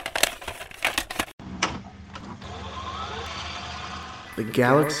The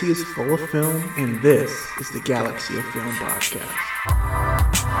galaxy is full of film, and this is the Galaxy of Film podcast.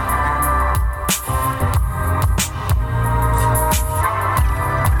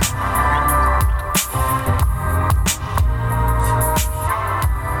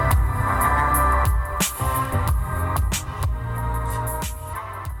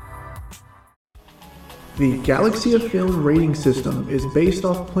 The Galaxy of Film rating system is based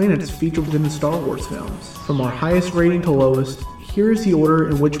off planets featured within the Star Wars films. From our highest rating to lowest, here is the order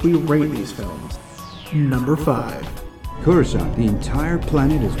in which we rate these films. Number 5. Coruscant, the entire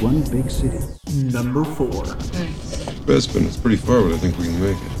planet is one big city. Number 4. Bespin, it's pretty far, but I think we can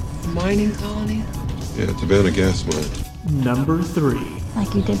make it. Mining colony? Yeah, Tabana gas mine. Number 3.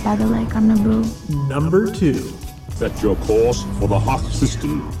 Like you did by the lake on Naboo. Number 2. Set your course for the Hoth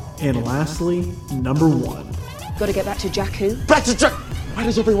system. And lastly, number 1. Gotta get back to Jakku. Back to Jakku! Why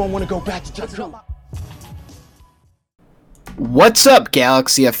does everyone want to go back to Jakku? What's up,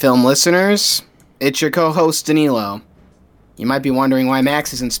 Galaxy of Film listeners? It's your co-host, Danilo. You might be wondering why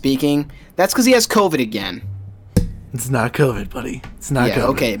Max isn't speaking. That's because he has COVID again. It's not COVID, buddy. It's not COVID. Yeah,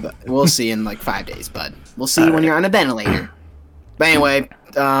 okay, but we'll see in like 5 days, bud. We'll see when you're on a ventilator. But anyway,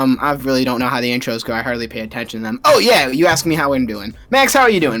 I really don't know how the intros go. I hardly pay attention to them. Oh yeah, you asked me how I'm doing. Max, how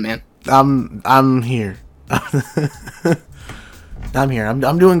are you doing, man? I'm here. I'm here.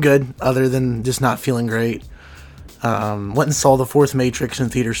 I'm doing good, other than just not feeling great. Went and saw the fourth Matrix in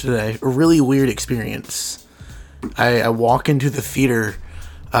theaters today. A really weird experience. I walk into the theater,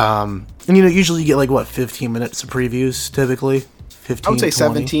 and usually you get like 15 minutes of previews typically. 15. I would say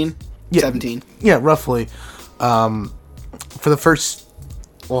 20. 17. Yeah, 17. Yeah, roughly. For the first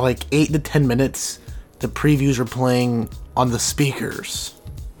 8 to 10 minutes, the previews were playing on the speakers.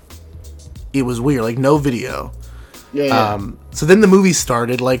 It was weird, no video. Yeah. So then the movie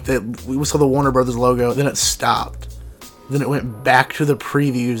started, we saw the Warner Brothers logo, then it stopped. Then it went back to the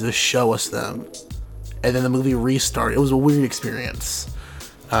previews to show us them. And then the movie restarted. It was a weird experience.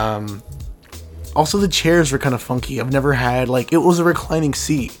 Also, the chairs were kind of funky. I've never had, it was a reclining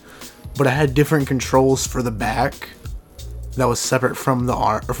seat, but it had different controls for the back that was separate from the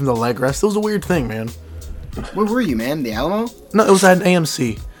arm, or from the leg rest. It was a weird thing, man. Where were you, man? The Alamo? No, it was at an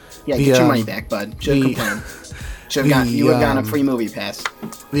AMC. Yeah, get your money back, bud. Should've complained. You would have gotten a free movie pass.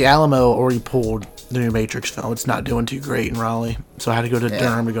 The Alamo already pulled the new Matrix film. It's not doing too great in Raleigh, so I had to go to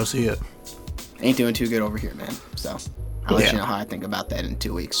Durham to go see it. Ain't doing too good over here, man. So I'll let you know how I think about that in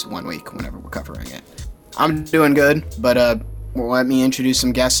 2 weeks, 1 week, whenever we're covering it. I'm doing good, but let me introduce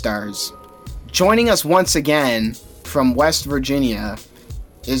some guest stars. Joining us once again from West Virginia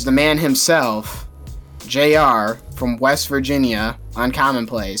is the man himself, JR from West Virginia on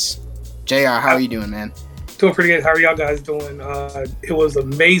Commonplace. JR, how are you doing, man? Doing pretty good. How are y'all guys doing? It was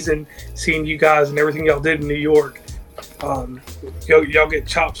amazing seeing you guys and everything y'all did in New York. Y'all get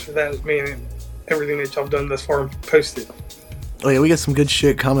chops for that, man, and everything that y'all done thus far and posted. Oh yeah, we got some good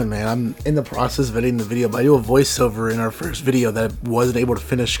shit coming, man. I'm in the process of editing the video, but I do a voiceover in our first video that I wasn't able to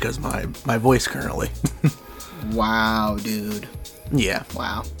finish because my voice currently. Wow, dude. Yeah.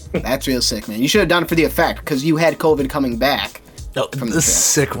 Wow. That's real sick, man. You should have done it for the effect, because you had COVID coming back. Oh, from the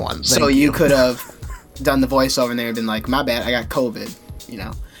sick one. So you could have done the voiceover and they would have been like, my bad, I got COVID,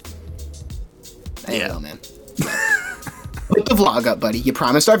 There you go, man. Put the vlog up, buddy. You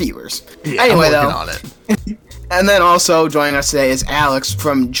promised our viewers. Yeah, anyway, I'm though. on it. And then also joining us today is Alex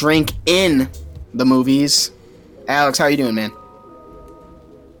from Drink In the Movies. Alex, how you doing, man?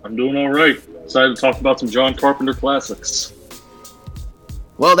 I'm doing all right. Excited to talk about some John Carpenter classics.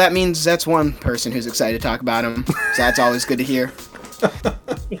 Well, that means that's one person who's excited to talk about him, so that's always good to hear.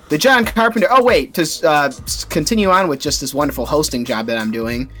 The John Carpenter... Oh, wait, to continue on with just this wonderful hosting job that I'm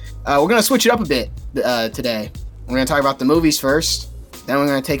doing, we're going to switch it up a bit today. We're going to talk about the movies first, then we're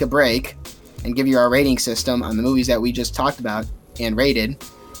going to take a break and give you our rating system on the movies that we just talked about and rated.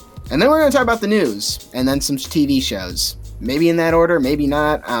 And then we're going to talk about the news, and then some TV shows. Maybe in that order, maybe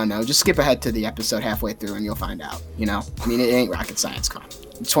not. I don't know. Just skip ahead to the episode halfway through and you'll find out, it ain't rocket science, come on.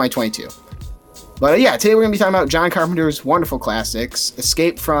 It's 2022. But yeah, today we're going to be talking about John Carpenter's wonderful classics,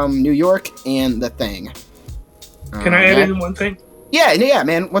 Escape from New York and The Thing. Can I add in one thing? Yeah,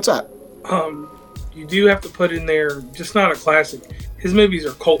 man. What's up? You do have to put in there, just not a classic. His movies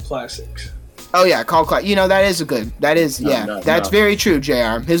are cult classics. Oh yeah, cult classic. That's very true,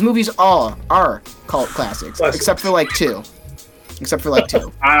 JR. His movies all are cult classics. Except for like two.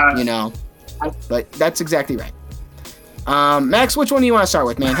 But that's exactly right. Max, which one do you want to start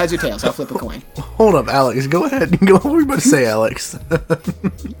with, man? Heads or tails? I'll flip a coin. Hold up, Alex. Go ahead. What were you about to say, Alex?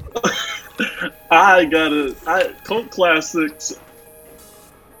 Cult classics.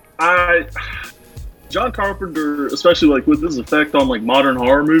 John Carpenter, especially like with his effect on like modern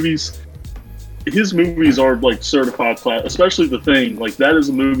horror movies, his movies are like certified class. Especially The Thing, like that is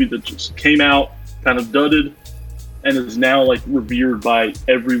a movie that just came out, kind of dudded, and is now like revered by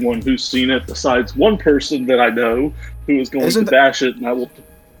everyone who's seen it, besides one person that I know who is going to bash it. And I will.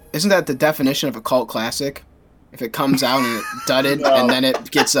 Isn't that the definition of a cult classic? If it comes out and it dudded, and then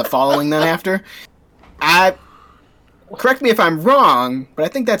it gets a following then after. Correct me if I'm wrong, but I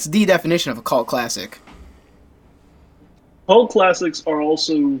think that's the definition of a cult classic. Cult classics are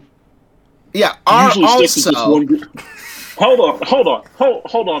also usually stick to just one group.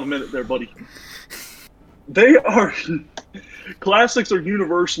 Hold on a minute there, buddy. Classics are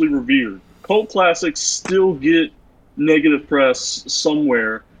universally revered. Cult classics still get negative press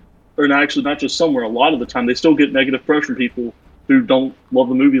somewhere, or actually not just somewhere. A lot of the time, they still get negative press from people who don't love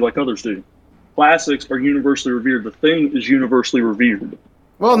the movie like others do. Classics are universally revered. The Thing is universally revered.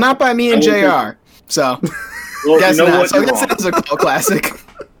 Well, not by me and JR. So, well, guess you know what? So I guess it's a cult classic.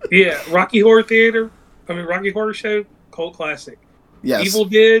 Yeah, Rocky Horror Show, cult classic. Yes. Evil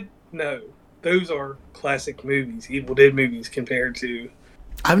Dead, no. Those are classic movies. Evil Dead movies compared to.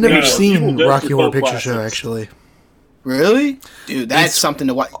 I've never seen Rocky Horror Picture Show, actually. Really? Dude, that's something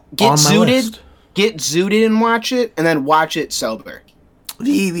to watch. Get zooted and watch it, and then watch it sober.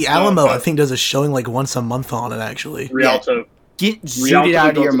 The Alamo, I think, does a showing like once a month on it, actually. Rialto. Get zooted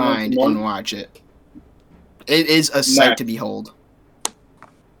out of your mind and watch it. It is a sight to behold.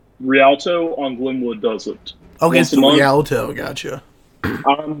 Rialto on Glenwood does it. Okay, it's the Rialto, gotcha.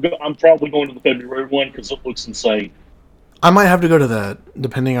 I'm probably going to the February one because it looks insane. I might have to go to that,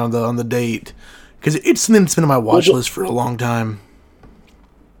 depending on the date, because it's something that's been on my watch list for a long time.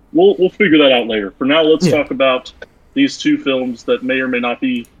 We'll figure that out later. For now, let's talk about these two films that may or may not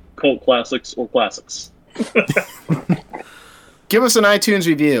be cult classics or classics. Give us an iTunes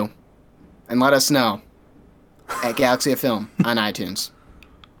review and let us know at Galaxy of Film on iTunes.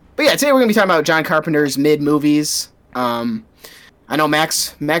 But yeah, today we're going to be talking about John Carpenter's mid-movies. I know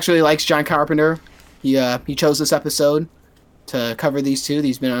Max really likes John Carpenter. He chose this episode to cover these two.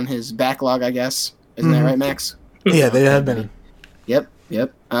 These been on his backlog, I guess. Isn't that right, Max? Yeah, they have been. Yep.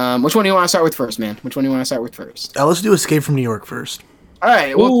 Which one do you want to start with first, man? Let's do Escape from New York first. All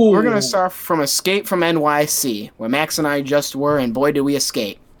right, well, we're going to start from Escape from NYC, where Max and I just were, and boy, did we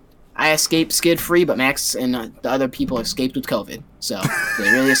escape. I escaped skid-free, but Max and the other people escaped with COVID. So, did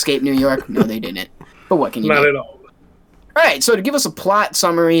they really escape New York? No, they didn't. But what can you do? Not at all. All right, so to give us a plot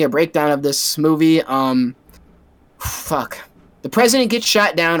summary, a breakdown of this movie, The president gets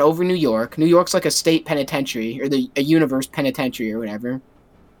shot down over New York. New York's like a state penitentiary, or a universe penitentiary or whatever.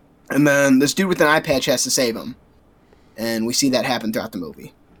 And then this dude with an eye patch has to save him. And we see that happen throughout the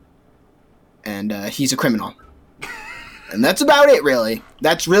movie. And he's a criminal. And that's about it, really.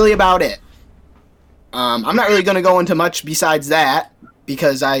 That's really about it. I'm not really going to go into much besides that,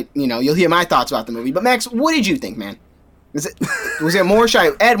 because you'll hear my thoughts about the movie. But Max, what did you think, man? Was there more? Should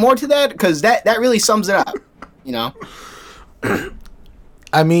I add more to that? Because that really sums it up,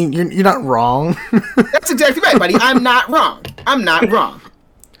 I mean, you're not wrong. That's exactly right, buddy. I'm not wrong.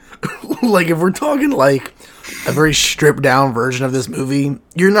 Like, if we're talking, like, a very stripped-down version of this movie,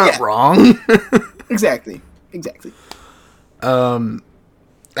 you're not wrong. Exactly.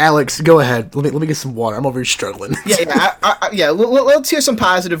 Alex, go ahead. Let me get some water. I'm over here struggling. Yeah. Let's hear some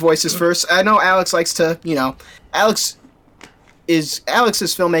positive voices first. I know Alex likes to, Alex is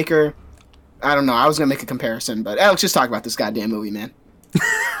filmmaker. I don't know. I was gonna make a comparison, but Alex, just talk about this goddamn movie, man.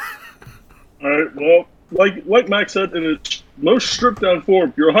 All right. Well, like Max said, in its most stripped down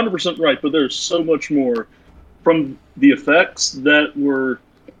form, you're 100% right. But there's so much more. From the effects that were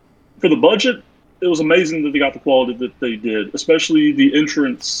for the budget, it was amazing that they got the quality that they did. Especially the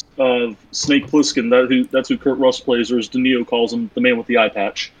entrance of Snake Plissken. That's who Kurt Russell plays, or as De Niro calls him, the man with the eye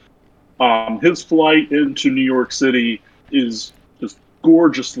patch. His flight into New York City is just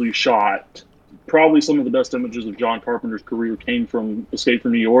gorgeously shot. Probably some of the best images of John Carpenter's career came from Escape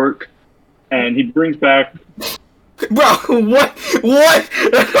from New York. And he brings back... Bro, what?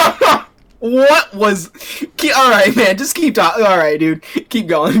 What was... All right, man, just keep talking. All right, dude, keep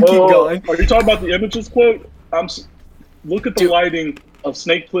going. Keep going. Are you talking about the images quote? Look at the lighting of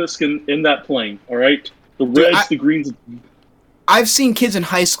Snake Plissken in that plane, all right? The reds, the greens... I've seen kids in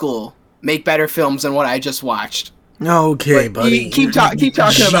high school make better films than what I just watched. Okay, buddy. Keep talking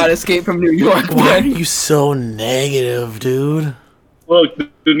about Escape from New York. Why are you so negative, dude? Look,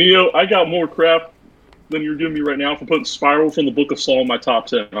 De Niro, I got more crap than you're giving me right now for putting Spiral from the Book of Saw in my top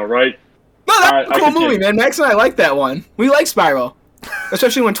 10, all right? No, that's a cool movie, man. Max and I like that one. We like Spiral.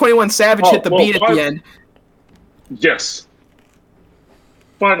 Especially when 21 Savage hit the beat at the end. Yes.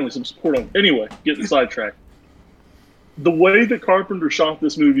 finally some support on. Anyway, getting sidetracked. The way that Carpenter shot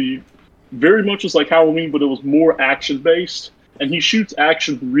this movie very much is like Halloween, but it was more action-based. And he shoots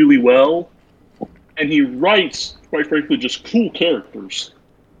action really well. And he writes, quite frankly, just cool characters.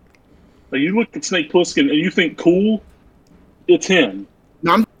 Like, you look at Snake Plissken and you think cool, it's him.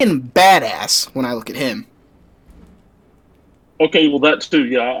 No, I'm thinking badass when I look at him. Okay, well, that too.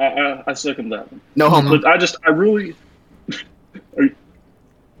 Yeah, I second that one. No homo. But I really...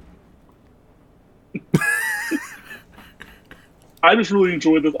 I just really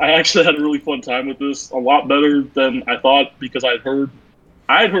enjoyed this. I actually had a really fun time with this. A lot better than I thought, because I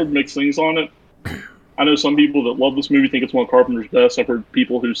had heard mixed things on it. I know some people that love this movie think it's one of Carpenter's best. I've heard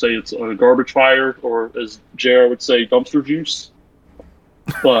people who say it's a garbage fire, or as JR would say, dumpster juice.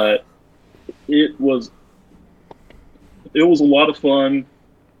 But it was a lot of fun.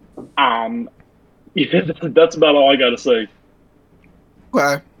 Yeah, that's about all I got to say.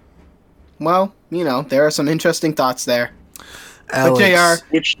 Okay. Well, there are some interesting thoughts there. Alex,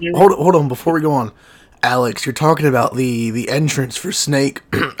 but JR, hold on before we go on. Alex, you're talking about the entrance for Snake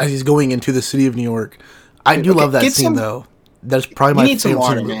as he's going into the city of New York. I do love that scene, though. That's probably my favorite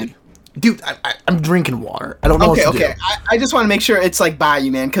water, scene in the movie. man. Dude, I'm drinking water. I don't know what to do. I just want to make sure it's like by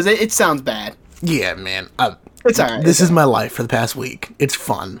you, man, because it sounds bad. Yeah, man. It's all right. This is my life for the past week. It's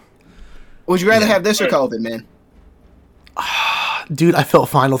fun. Would you rather have this or COVID, man? Dude, I felt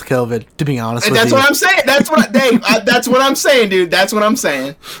fine with COVID, to be honest with you. That's what I'm saying. That's what I'm saying, dude. That's what I'm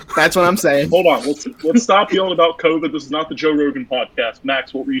saying. Hold on. Let's stop yelling about COVID. This is not the Joe Rogan podcast.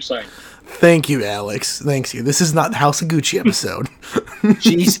 Max, what were you saying? Thank you, Alex. Thank you. This is not the House of Gucci episode.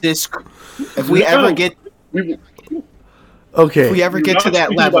 Jesus. If we ever get okay, if we ever get to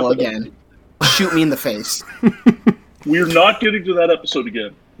that level again, shoot me in the face. We're not getting to that episode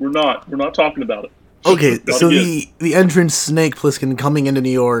again. We're not talking about it. Okay, so the entrance Snake Plissken coming into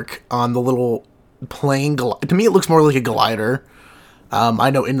New York on the little plane, to me it looks more like a glider. I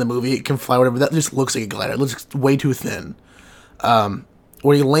know in the movie it can fly, whatever, that just looks like a glider. It looks way too thin.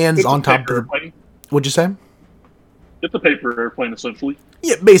 Where he lands on top of the... What'd you say? It's a paper airplane, essentially.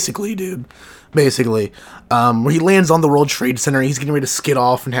 Yeah, basically, dude. Basically. Where he lands on the World Trade Center, he's getting ready to skid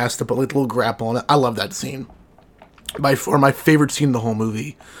off and has to put like a little grapple on it. I love that scene. By far my favorite scene in the whole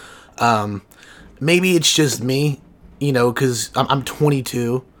movie. Maybe it's just me, because I'm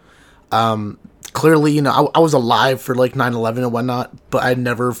 22. Clearly, I was alive for like 9/11 and whatnot, but I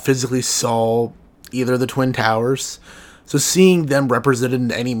never physically saw either of the Twin Towers. So seeing them represented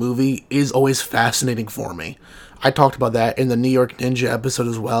in any movie is always fascinating for me. I talked about that in the New York Ninja episode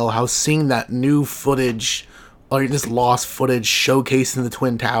as well, how seeing that new footage, or just lost footage showcasing the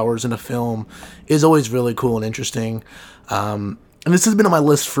Twin Towers in a film is always really cool and interesting. And this has been on my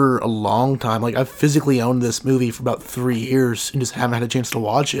list for a long time. Like, I've physically owned this movie for about 3 years and just haven't had a chance to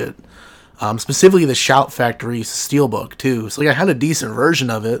watch it. Specifically the Shout Factory Steelbook, too. So, like, I had a decent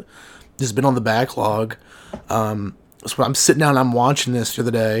version of it. Just been on the backlog. So I'm sitting down and I'm watching this the other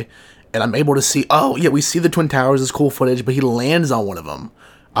day, and I'm able to see, oh, yeah, we see the Twin Towers, this cool footage, but he lands on one of them.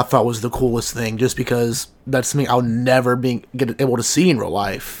 I thought was the coolest thing, just because that's something I'll never get able to see in real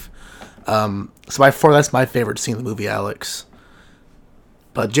life. So by far, that's my favorite scene in the movie, Alex.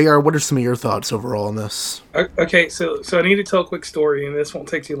 But JR, what are some of your thoughts overall on this? Okay, so I need to tell a quick story, and this won't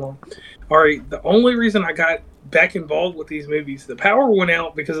take too long. All right, the only reason I got back involved with these movies, the power went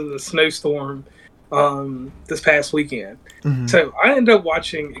out because of the snowstorm this past weekend. Mm-hmm. So I ended up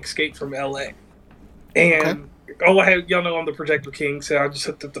watching Escape from LA, and all I had, y'all know I'm the Projector King, so I just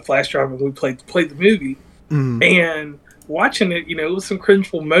hooked up the flash drive and we played the movie. Mm-hmm. And watching it, it was some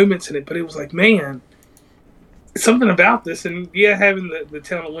cringeful moments in it, but it was like, man, something about this, and yeah, having the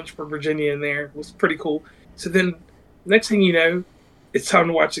town of Lynchburg, Virginia in there was pretty cool. So then, next thing you know, it's time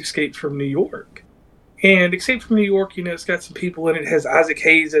to watch Escape from New York. And Escape from New York, it's got some people in it. It has Isaac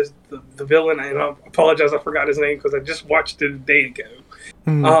Hayes as the villain, and I apologize, I forgot his name because I just watched it a day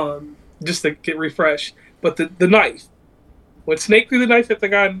ago, just to get refreshed. But the knife, when Snake threw the knife at the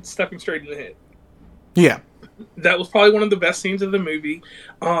guy and stuck him straight in the head. Yeah. That was probably one of the best scenes of the movie.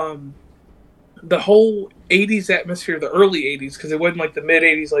 The whole 80s atmosphere, the early 80s, because it wasn't like the mid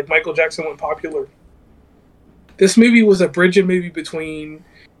 80s, like Michael Jackson went popular. This movie was a bridging movie between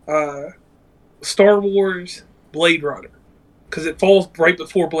Star Wars, Blade Runner, because it falls right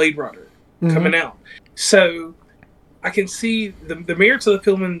before Blade Runner coming out. So I can see the merits of the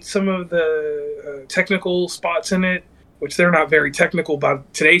film and some of the technical spots in it, which they're not very technical by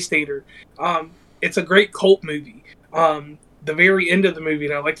today's standard. It's a great cult movie. The very end of the movie,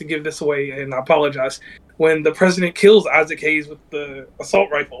 and I'd like to give this away, and I apologize, when the president kills Isaac Hayes with the assault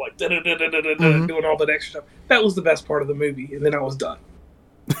rifle, like doing all that extra stuff, that was the best part of the movie, and then I was done.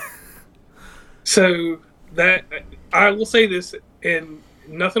 So that I will say this, and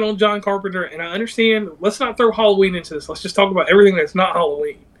nothing on John Carpenter, and I understand. Let's not throw Halloween into this. Let's just talk about everything that's not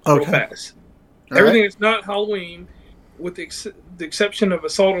Halloween real fast. Everything that's not Halloween, with the exception of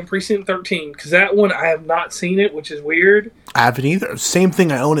Assault on Precinct 13, because that one I have not seen it, which is weird. I haven't either. Same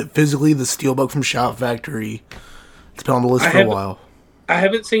thing. I own it physically. The Steelbook from Shout Factory. It's been on the list for a while. I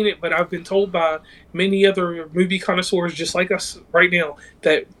haven't seen it, but I've been told by many other movie connoisseurs just like us right now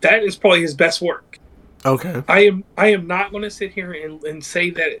that is probably his best work. Okay. I am not going to sit here and say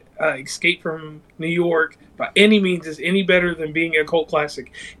that Escape from New York by any means is any better than being a cult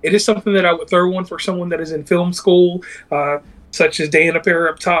classic. It is something that I would throw on for someone that is in film school, such as Dan up there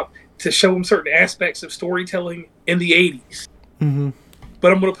up top, to show them certain aspects of storytelling in the 80s. Mm-hmm.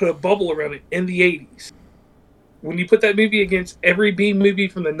 But I'm going to put a bubble around it in the 80s. When you put that movie against every B movie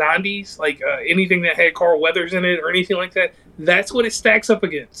from the 90s, like anything that had Carl Weathers in it or anything like that, that's what it stacks up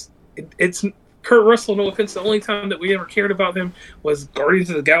against. It's Kurt Russell, no offense, the only time that we ever cared about him was Guardians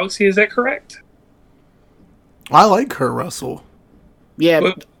of the Galaxy. Is that correct? I like Kurt Russell. Yeah,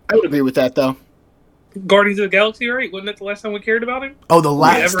 but I would agree with that, though. Guardians of the Galaxy, right? Wasn't that the last time we cared about him? Oh, the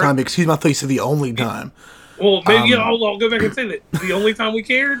last time. Excuse me, I thought you said the only time. Well, maybe I'll go back and say that. The only time we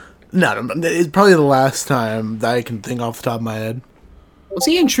cared? No, it's probably the last time that I can think off the top of my head. Was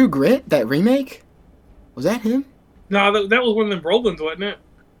he in True Grit, that remake? Was that him? No, that was one of them Brolins, wasn't it?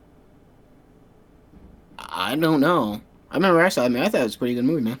 I don't know. I remember I thought it was a pretty good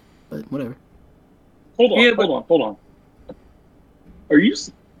movie, man. But whatever. Hold on. Are you...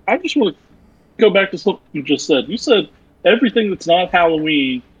 I just want to go back to something you just said. You said everything that's not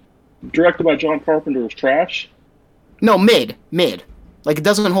Halloween directed by John Carpenter is trash? No, mid. Like, it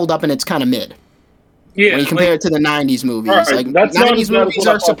doesn't hold up and it's kind of mid. Yeah. When you compare it to the 90s movies. Right, like, 90s movies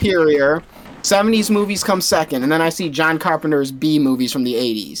are superior. 70s movies come second. And then I see John Carpenter's B movies from the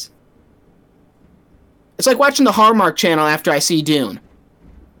 80s. It's like watching the Hallmark Channel after I see Dune.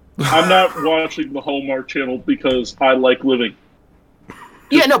 I'm not watching the Hallmark Channel because I like living.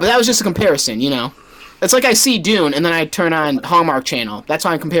 Yeah, no, but that was just a comparison, you know? It's like I see Dune, and then I turn on Hallmark Channel. That's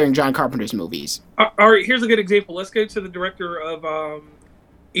how I'm comparing John Carpenter's movies. All right, here's a good example. Let's go to the director of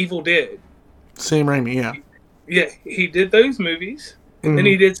Evil Dead. Sam Raimi, yeah. Yeah, he did those movies, and then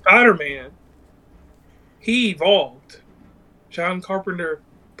he did Spider-Man. He evolved. John Carpenter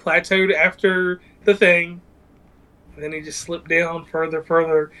plateaued after The Thing, and then he just slipped down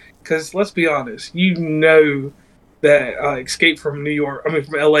further. Because let's be honest, you know that Escape from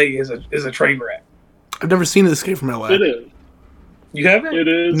LA is a train wreck. I've never seen Escape from LA. It is. You haven't? It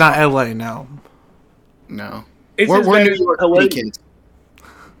is. Not LA, no. No. It's we're New York LA kids.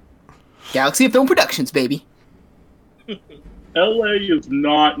 Galaxy of Film Productions, baby. LA is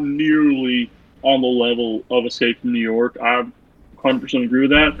not nearly on the level of Escape from New York. I 100% agree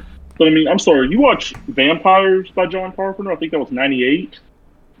with that. But I mean, I'm sorry, you watch Vampires by John Carpenter, I think that was 98.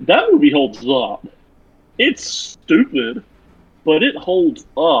 That movie holds up. It's stupid, but it holds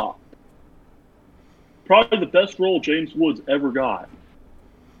up. Probably the best role James Woods ever got.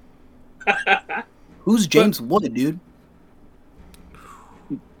 Who's James Wood, dude?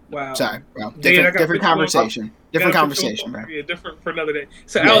 Wow. Sorry, bro. Different conversation. Different conversation, bro. Yeah, different for another day.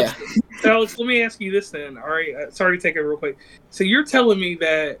 So, Yeah. Alex, let me ask you this then. All right, sorry to take it real quick. So, you're telling me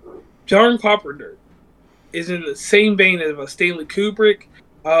that John Carpenter is in the same vein as a Stanley Kubrick?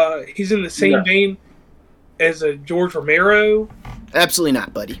 He's in the same vein as a George Romero? Absolutely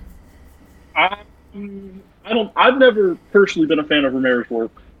not, buddy. I've never personally been a fan of Romero's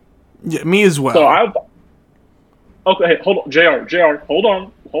work. Yeah, me as well. So okay, hold on, JR, hold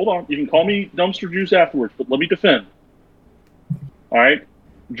on. You can call me dumpster juice afterwards, but let me defend. All right,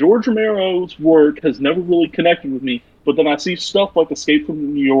 George Romero's work has never really connected with me, but then I see stuff like Escape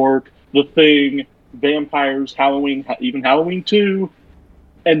from New York, The Thing, Vampires, Halloween, even Halloween 2,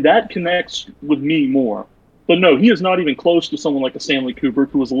 and that connects with me more. But no, he is not even close to someone like a Stanley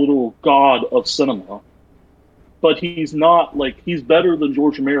Kubrick, who is a little god of cinema. But he's not he's better than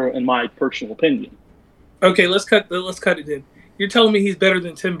George Romero in my personal opinion. Okay, let's cut it in. You're telling me he's better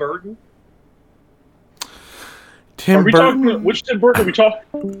than Tim Burton? Tim Burton? Which Tim Burton are we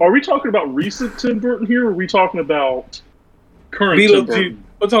talking? Are we talking about recent Tim Burton here, or are we talking about current Tim Burton?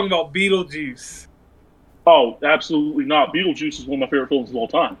 We're talking about Beetlejuice. Oh, absolutely not. Beetlejuice is one of my favorite films of all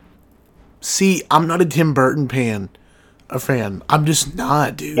time. See, I'm not a Tim Burton fan. I'm just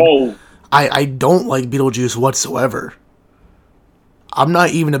not, dude. Oh. I don't like Beetlejuice whatsoever. I'm not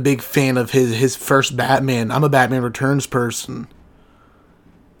even a big fan of his first Batman. I'm a Batman Returns person.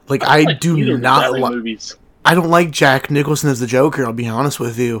 I do not like movies. I don't like Jack Nicholson as the Joker, I'll be honest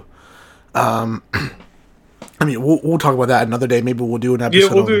with you. I mean, we'll talk about that another day. Maybe we'll do an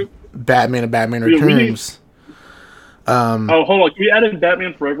episode Batman and Batman Yeah, we need- Returns. Oh, hold on. Can we add in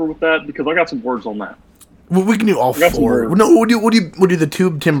Batman Forever with that? Because I got some words on that. Well, we can do all I got some four. words. No, we'll do the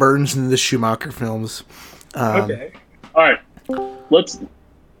two Tim Burton's and the Schumacher films. Okay. All right. Let's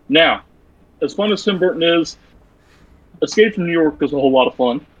now. As fun as Tim Burton is, Escape from New York is a whole lot of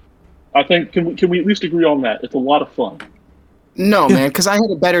fun. I think can we at least agree on that? It's a lot of fun. No, man, because I had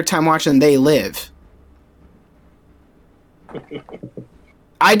a better time watching They Live.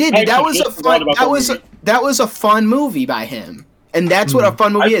 I did. I That was actually a forgot fun. about That that was movie. that was a fun movie by him, and that's what a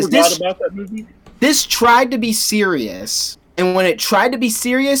fun movie I is. forgot This about that movie. this tried to be serious, and when it tried to be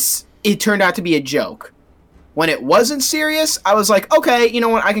serious, it turned out to be a joke. When it wasn't serious, I was like, okay, you know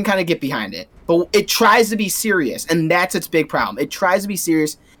what, I can kind of get behind it. But it tries to be serious, and that's its big problem. It tries to be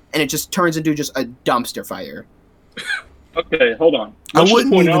serious, and it just turns into just a dumpster fire. Okay, hold on. I Let's just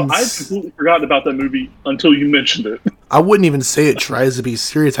wouldn't point even out, I've completely forgotten about that movie until you mentioned it. I wouldn't even say it tries to be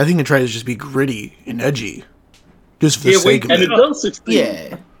serious. I think it tries to just be gritty and edgy, just for the Yeah, sake of And it. it does succeed.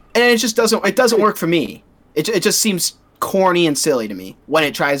 Yeah, and it just doesn't. It doesn't work for me. It just seems corny and silly to me when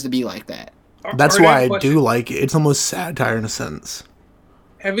it tries to be like that. That's Alright, why have a I question. do like it. It's almost satire in a sense.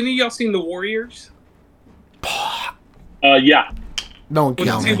 Have any of y'all seen The Warriors? Yeah. Don't What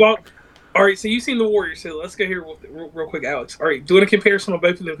count did you me. walk? All right, so you've seen The Warriors. So let's go here real quick, Alex. All right, doing a comparison on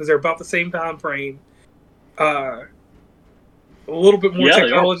both of them because they're about the same time frame. A little bit more Yeah, they are.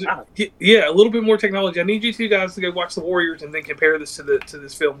 technology. Wow. Yeah, a little bit more technology. I need you two guys to go watch The Warriors and then compare this to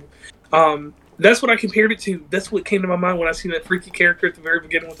this film. That's what I compared it to. That's what came to my mind when I seen that freaky character at the very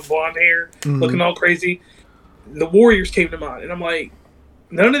beginning with the blonde hair, looking all crazy. The Warriors came to mind, and I'm like,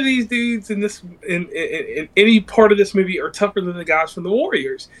 none of these dudes in this in any part of this movie are tougher than the guys from the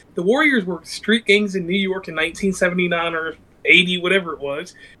Warriors. The Warriors were street gangs in New York in 1979 or 80, whatever it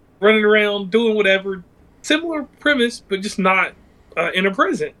was, running around doing whatever. Similar premise, but just not in a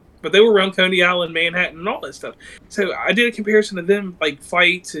prison. But they were around Coney Island, Manhattan, and all that stuff. So I did a comparison of them, like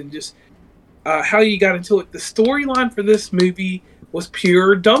fights and just how you got into it. The storyline for this movie was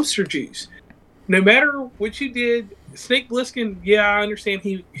pure dumpster juice. No matter what you did, Snake Plissken, yeah, I understand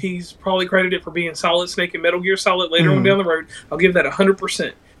he's probably credited for being Solid Snake in Metal Gear Solid later on down the road. I'll give that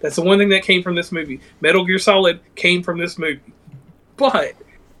 100%. That's the one thing that came from this movie. Metal Gear Solid came from this movie. But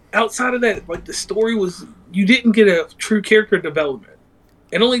outside of that, like the story was, you didn't get a true character development.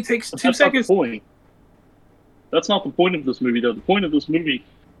 It only takes 2 That's seconds. not the point. That's not the point of this movie, though. The point of this movie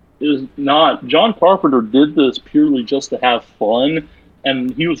is not... John Carpenter did this purely just to have fun,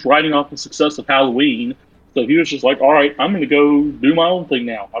 and he was riding off the success of Halloween, so he was just like, all right, I'm going to go do my own thing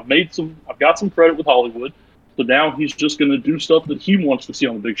now. I've got some credit with Hollywood, so now he's just going to do stuff that he wants to see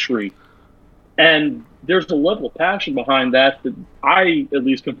on the big screen. And there's a level of passion behind that I, at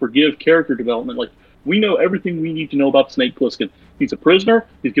least, can forgive character development. Like, we know everything we need to know about Snake Plissken. He's a prisoner.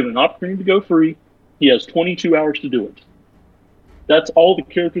 He's given an opportunity to go free. He has 22 hours to do it. That's all the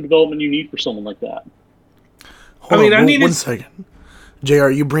character development you need for someone like that. Hold I mean, on, I needed- one second. JR,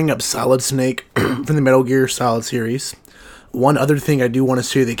 you bring up Solid Snake from the Metal Gear Solid series. One other thing I do want to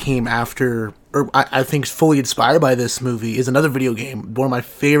say that came after, or I think is fully inspired by this movie, is another video game, one of my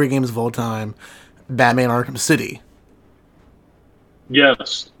favorite games of all time, Batman Arkham City.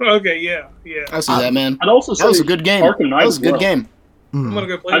 Yes. Okay, yeah. I see that, man. I'd also say That was a good game. Arkham Knight That was as a good well. game. I'm going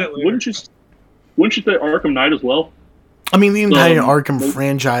to go play that later. Wouldn't you say Arkham Knight as well? I mean, the entire Um, Arkham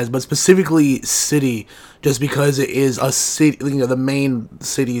franchise, but specifically City, just because it is a city, the main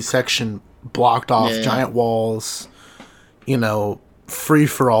city section blocked off, Yeah. giant walls, free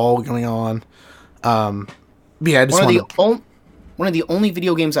for all going on. Yeah, I just One of the only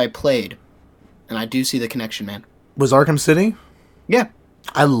video games I played, and I do see the connection, man. was Arkham City. Yeah.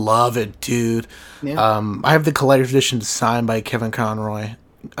 I love it, dude. Yeah. I have the collector's edition signed by Kevin Conroy.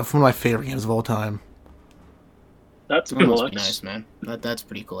 It's one of my favorite games of all time. That's That cool. must be nice, man. That's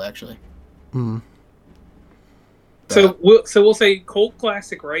pretty cool, actually. So we'll say cult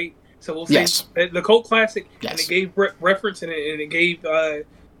classic, right? So we'll say Yes. the cult classic, and Yes. it gave reference and it gave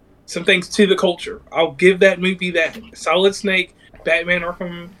some things to the culture. I'll give that movie that. Solid Snake, Batman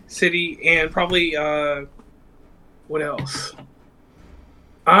Arkham City, and probably what else?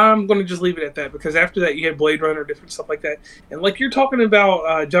 I'm going to just leave it at that because after that you had Blade Runner, different stuff like that. And like you're talking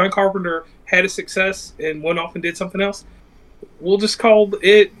about, John Carpenter had a success and went off and did something else. We'll just call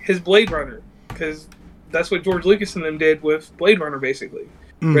it his Blade Runner because that's what George Lucas and them did with Blade Runner, basically.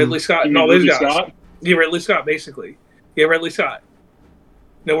 Ridley Scott and all those guys. Scott? Yeah, Ridley Scott, basically. Yeah, Ridley Scott.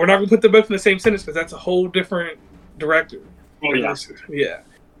 No, we're not going to put them both in the same sentence because that's a whole different director. Oh, yeah. Yeah.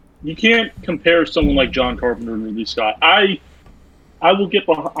 You can't compare someone like John Carpenter and Ridley Scott. I get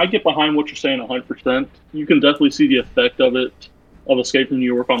behind what you're saying 100%. You can definitely see the effect of it. of Escape from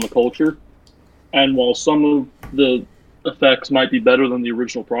New York on the culture. And while some of the effects might be better than the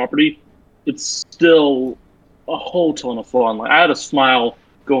original property, it's still a whole ton of fun. Like, I had a smile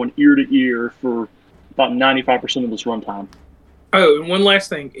going ear to ear for about 95% of this runtime. Oh, and one last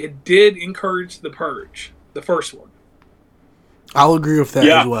thing. It did encourage The Purge, the first one. I'll agree with that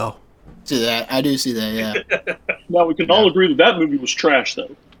as well. See that? I do see that, yeah. Now, we can all agree that that movie was trash,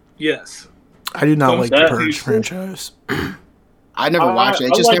 though. Yes. I do not like the Purge franchise. I never watched it.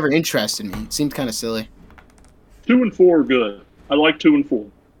 It just never interested me. It seemed kind of silly. 2 and 4 are good. I like 2 and 4.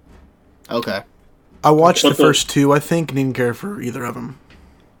 Okay. I watched the first two, I think, and didn't care for either of them.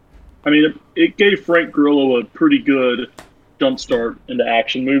 I mean, it gave Frank Grillo a pretty good jump start into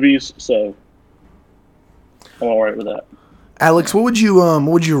action movies, so I'm all right with that. Alex, what would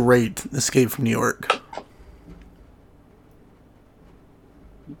you rate Escape from New York?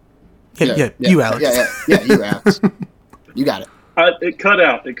 Yeah, you, Alex. Yeah, you, Alex. You got it. It cut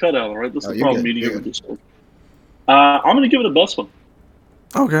out. All right, that's the problem meeting with this one. I'm going to give it a best one.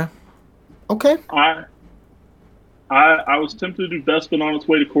 Okay. I was tempted to do Bespin on its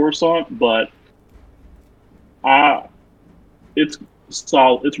way to Coruscant, but it's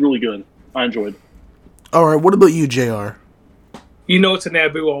solid. It's really good. I enjoyed it. All right, what about you, JR? You know it's a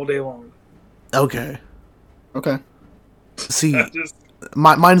Naboo all day long. Okay. Okay. See,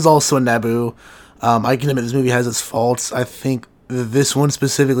 mine's also a Naboo. I can admit this movie has its faults. I think this one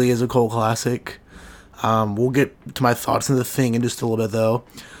specifically is a cult classic. We'll get to my thoughts on the thing in just a little bit, though.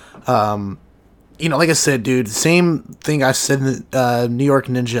 Like I said, dude, same thing I said in the New York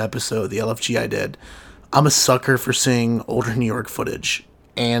Ninja episode, the LFG I did. I'm a sucker for seeing older New York footage,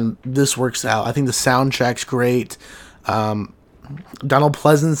 and this works out. I think the soundtrack's great. Donald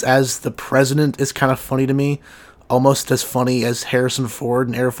Pleasance as the president is kind of funny to me, almost as funny as Harrison Ford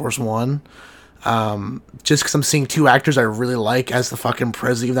in Air Force One. Just because I'm seeing two actors I really like as the fucking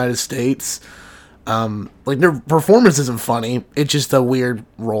president of the United States. Their performance isn't funny. It's just a weird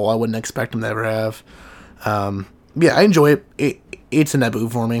role I wouldn't expect them to ever have. I enjoy it. It's a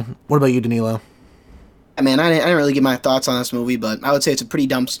Naboo for me. What about you, Danilo? I mean, I didn't really give my thoughts on this movie, but I would say it's a pretty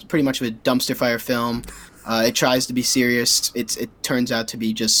much of a dumpster fire film. It tries to be serious. It turns out to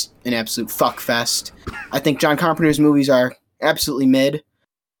be just an absolute fuck fest. I think John Carpenter's movies are absolutely mid.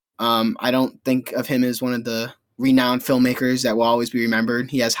 I don't think of him as one of the renowned filmmakers that will always be remembered.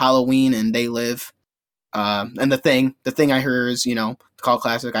 He has Halloween and They Live. And The Thing I heard is, cult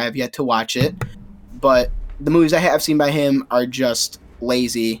classic. I have yet to watch it. But the movies I have seen by him are just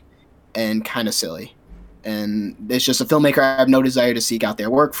lazy and kind of silly. And it's just a filmmaker I have no desire to seek out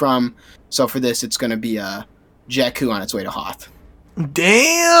their work from. So for this, it's going to be Jakku on its way to Hoth.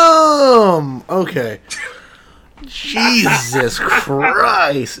 Damn! Okay. Jesus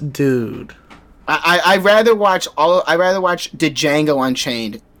Christ, dude. I'd rather watch Django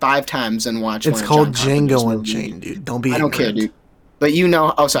Unchained 5 times than watch. It's called Django Unchained, dude. Don't be. I don't care, dude. But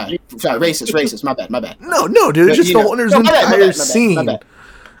Oh, sorry, racist. My bad. No, dude. It's just there's an entire scene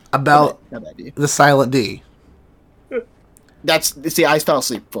about the Silent D. I fell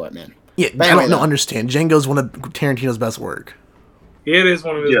asleep for it, man. Yeah, anyway, I don't understand. Django's one of Tarantino's best work. It is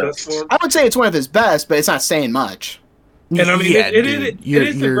one of his best work. I would say it's one of his best, but it's not saying much. And I mean, it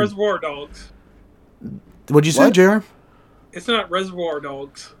is the Reservoir Dogs. What'd you say, JR? It's not Reservoir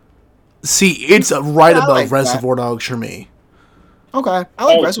Dogs. See, it's right above Reservoir Dogs for me. Okay, I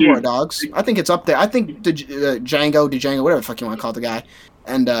like Reservoir Dogs. I think it's up there. I think Django, whatever the fuck you want to call the guy,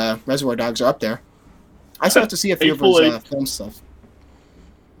 and Reservoir Dogs are up there. I still have to see a few of his film stuff.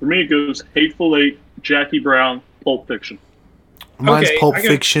 For me, it goes Hateful Eight, Jackie Brown, Pulp Fiction. Mine's Pulp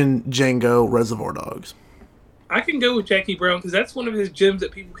Fiction, Django, Reservoir Dogs. I can go with Jackie Brown because that's one of his gems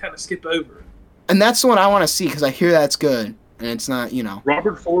that people kind of skip over. And that's the one I want to see because I hear that's good. And it's not,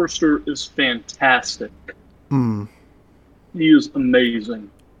 Robert Forster is fantastic. Hmm. He is amazing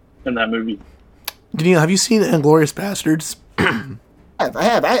in that movie. Daniel, have you seen Inglourious Bastards? I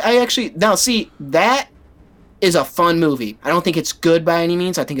have. I actually... Now, see, that is a fun movie. I don't think it's good by any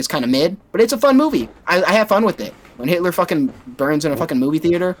means. I think it's kind of mid. But it's a fun movie. I have fun with it. When Hitler fucking burns in a fucking movie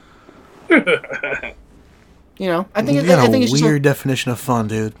theater. I think it's a weird definition of fun,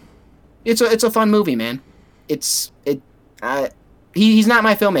 dude. It's a fun movie, man. He's not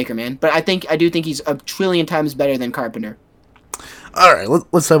my filmmaker, man, but I do think he's a trillion times better than Carpenter. All right,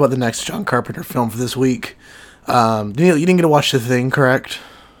 let's talk about the next John Carpenter film for this week. Daniel, you didn't get to watch The Thing, correct?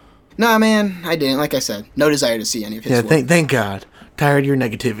 Nah, man, I didn't. Like I said, no desire to see any of his work. Thank God. Tired of your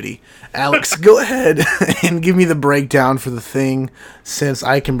negativity. Alex, go ahead and give me the breakdown for The Thing, since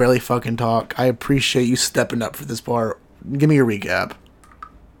I can barely fucking talk. I appreciate you stepping up for this part. Give me your recap.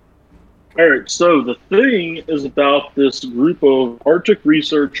 All right, so the thing is about this group of Arctic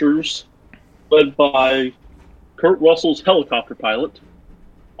researchers led by Kurt Russell's helicopter pilot,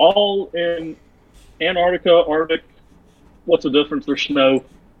 all in Antarctica, Arctic. What's the difference? There's snow.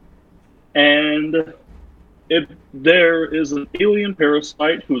 And there is an alien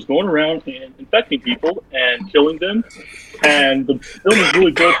parasite who's going around and infecting people and killing them. And the film is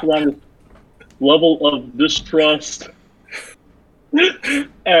really built around this level of distrust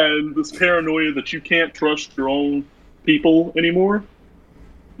and this paranoia that you can't trust your own people anymore,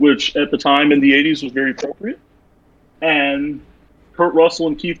 which at the time in the 80s was very appropriate. And Kurt Russell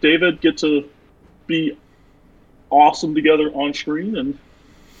and Keith David get to be awesome together on screen, and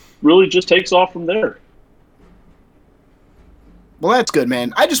really just takes off from there. Well, that's good,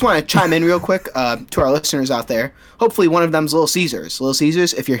 man. I just want to chime in real quick to our listeners out there. Hopefully one of them's Little Caesars. Little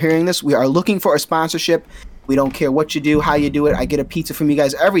Caesars, if you're hearing this, we are looking for a sponsorship. We don't care what you do, how you do it. I get a pizza from you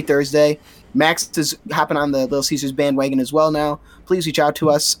guys every Thursday. Max is hopping on the Little Caesars bandwagon as well now. Please reach out to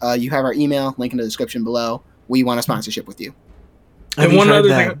us. You have our email, link in the description below. We want a sponsorship with you. Have you tried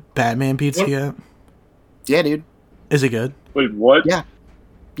that Batman pizza yet? Yeah, dude. Is it good? Wait, what? Yeah.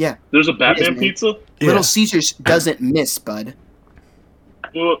 Yeah. There's a Batman pizza? Little Caesars doesn't miss, bud.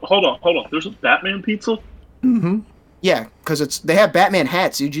 Hold on. There's a Batman pizza? Mm-hmm. Yeah, because they have Batman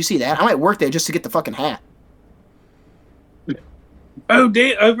hats. Did you see that? I might work there just to get the fucking hat. Oh,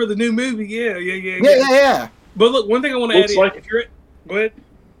 damn! Over the new movie, yeah. But look, one thing I want to add go ahead.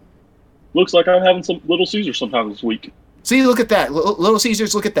 Looks like I'm having some Little Caesars sometime this week. See, look at that, Little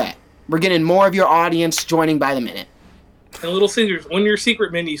Caesars. Look at that. We're getting more of your audience joining by the minute. And Little Caesars, on your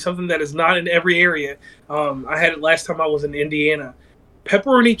secret menu, something that is not in every area. I had it last time I was in Indiana.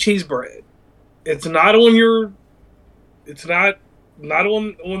 Pepperoni cheese bread. It's not on your. It's not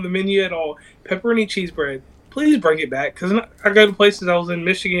on the menu at all. Pepperoni cheese bread. Please bring it back, because I go to places. I was in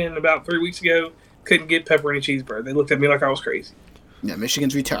Michigan about 3 weeks ago. Couldn't get pepperoni cheese bread. They looked at me like I was crazy. Yeah,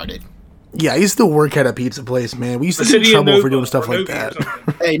 Michigan's retarded. Yeah, I used to work at a pizza place, man. We used to get in trouble for doing stuff like that.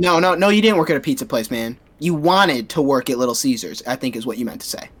 Hey, no, you didn't work at a pizza place, man. You wanted to work at Little Caesars, I think is what you meant to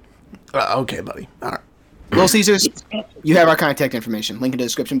say. Okay, buddy. All right. Little Caesars, you have our contact information. Link in the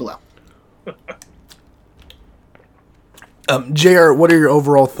description below. JR, what are your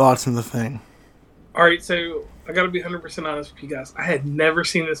overall thoughts on the thing? All right, so I got to be 100% honest with you guys. I had never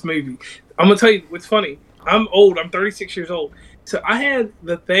seen this movie. I'm going to tell you what's funny. I'm old. I'm 36 years old. So I had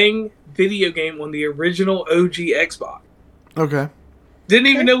the Thing video game on the original OG Xbox. Okay. Didn't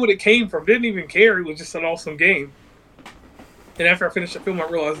even know what it came from. Didn't even care. It was just an awesome game. And after I finished the film, I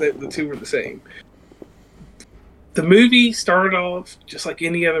realized that the two were the same. The movie started off just like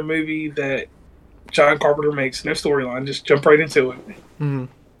any other movie that John Carpenter makes. No storyline. Just jump right into it. Mm-hmm.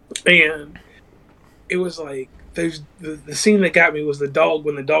 And it was like the scene that got me was the dog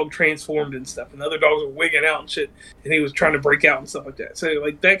when the dog transformed and stuff, and the other dogs were wigging out and shit, and he was trying to break out and stuff like that. So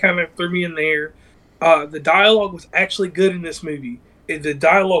like that kind of threw me in there. The dialogue was actually good in this movie. The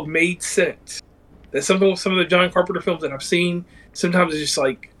dialogue made sense. That's something with some of the John Carpenter films that I've seen. Sometimes it's just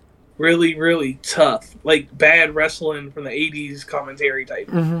like really, really tough, like bad wrestling from the '80s commentary type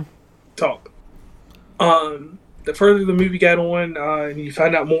talk. The further the movie got on, and you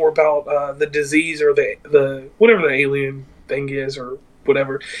find out more about the disease or the whatever the alien thing is or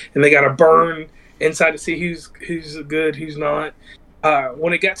whatever, and they got to burn inside to see who's good, who's not.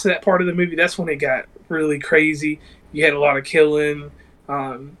 When it got to that part of the movie, that's when it got really crazy. You had a lot of killing.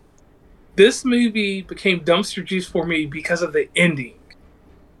 This movie became dumpster juice for me because of the ending.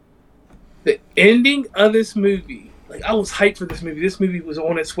 The ending of this movie, like I was hyped for this movie. This movie was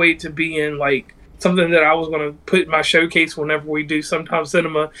on its way to being like something that I was going to put in my showcase whenever we do sometime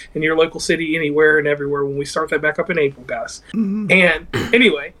cinema in your local city, anywhere and everywhere, when we start that back up in April, guys. Mm-hmm. And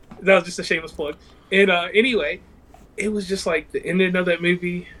anyway, that was just a shameless plug. And anyway, it was just like the ending of that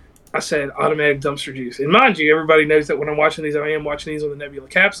movie. I said automatic dumpster juice. And mind you, everybody knows that when I'm watching these, I am watching these on the Nebula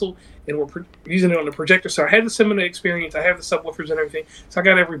capsule, and we're using it on the projector. So I had the cinema experience. I have the subwoofers and everything. So I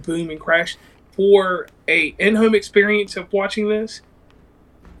got every boom and crash. For a in-home experience of watching this,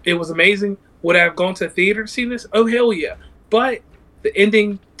 it was amazing. Would I have gone to the theater to see this? Oh, hell yeah. But the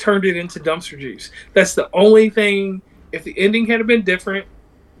ending turned it into dumpster juice. That's the only thing. If the ending had been different,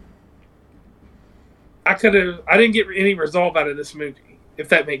 I didn't get any resolve out of this movie, if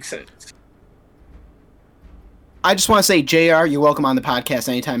that makes sense. I just want to say, JR, you're welcome on the podcast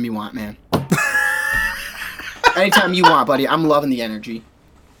anytime you want, man. Anytime you want, buddy. I'm loving the energy.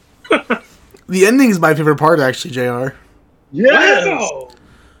 The ending is my favorite part, actually, JR. Yes! Wow.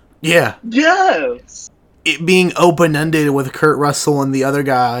 Yeah. Yes! It being open-ended with Kurt Russell and the other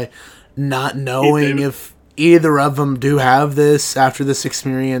guy not knowing if either of them do have this after this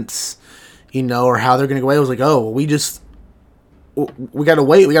experience. or how they're gonna go away. I was like, oh, well, we gotta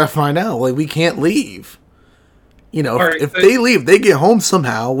wait. We gotta find out. Like, we can't leave. Right, if they leave, they get home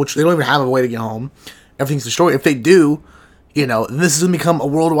somehow, which they don't even have a way to get home. Everything's destroyed. If they do, then this is gonna become a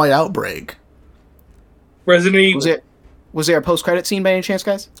worldwide outbreak. Resident Evil. Was there a post-credit scene by any chance,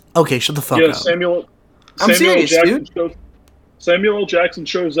 guys? Okay, shut the fuck Yeah, up. Samuel serious, Jackson dude. Samuel L. Jackson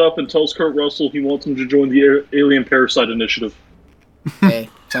shows up and tells Kurt Russell he wants him to join the Alien Parasite Initiative. Hey,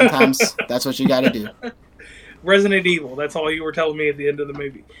 sometimes that's what you got to do. Resident Evil. That's all you were telling me at the end of the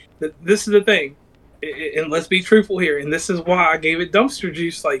movie. This is the thing, and let's be truthful here. And this is why I gave it dumpster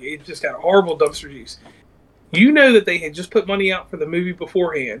juice. Like, it just got horrible dumpster juice. You know that they had just put money out for the movie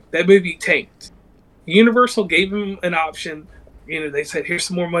beforehand. That movie tanked. Universal gave him an option. They said, "Here's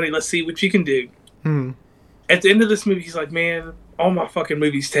some more money. Let's see what you can do." At the end of this movie, he's like, "Man, all my fucking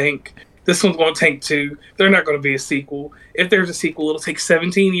movies tank. This one's going to tank too. They're not going to be a sequel. If there's a sequel, it'll take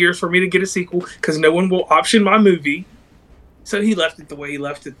 17 years for me to get a sequel because no one will option my movie." So he left it the way he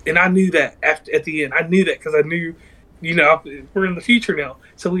left it, and I knew that at the end. I knew that because I knew, we're in the future now,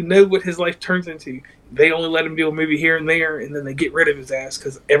 so we know what his life turns into. They only let him do a movie here and there, and then they get rid of his ass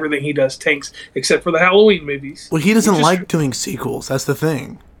because everything he does tanks, except for the Halloween movies. Well, he doesn't like doing sequels. That's the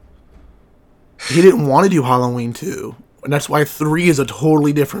thing. He didn't want to do Halloween 2, and that's why 3 is a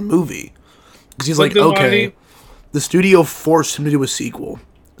totally different movie. Because he's like, okay, the studio forced him to do a sequel.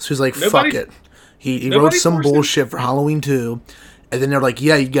 So he's like, fuck it. He wrote some bullshit for Halloween 2, and then they're like,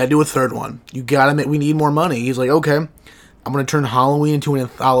 yeah, you gotta do a third one. We need more money. He's like, okay, I'm going to turn Halloween into an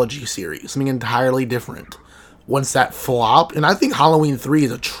anthology series, something entirely different. Once that flopped, and I think Halloween 3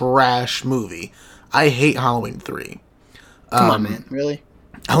 is a trash movie. I hate Halloween 3. Come on, man. Really?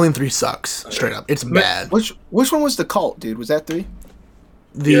 Halloween 3 sucks, straight up. It's bad. Which one was the cult, dude? Was that 3?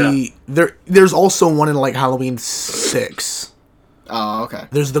 There's also one in, like, Halloween 6. Oh, okay.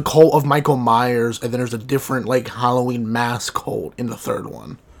 There's the cult of Michael Myers, and then there's a different, like, Halloween mask cult in the third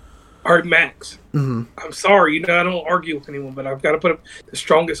one. All right, Max. I'm sorry, I don't argue with anyone, but I've got to put up the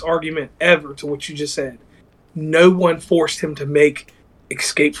strongest argument ever to what you just said. No one forced him to make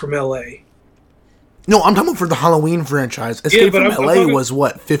Escape from L.A. No, I'm talking about for the Halloween franchise. Escape from L.A. was,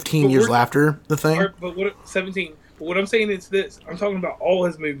 15 years after the thing? Right, but 17. But what I'm saying is this. I'm talking about all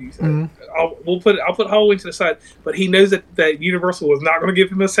his movies. I'll put Halloween to the side, but he knows that Universal was not going to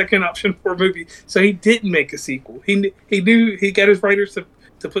give him a second option for a movie, so he didn't make a sequel. He knew he got his writers to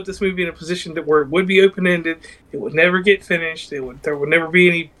put this movie in a position where it would be open-ended, it would never get finished, there would never be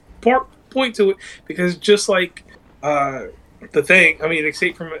any point to it, because just like the thing,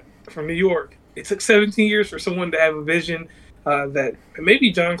 Escape from New York, it took 17 years for someone to have a vision that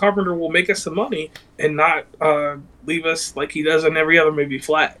maybe John Carpenter will make us some money and not leave us like he does in every other movie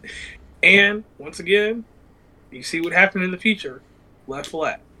flat. And once again, you see what happened in the future, left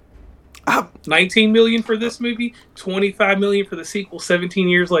flat. 19 million for this movie, 25 million for the sequel 17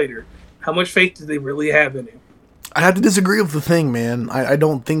 years later. How much faith did they really have in him? I have to disagree with the thing, man. I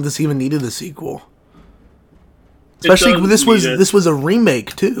don't think this even needed a sequel. Especially this was a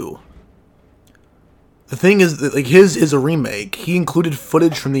remake too. The thing is that, like, his is a remake. He included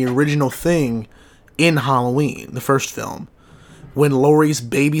footage from the original Thing in Halloween, the first film. When Laurie's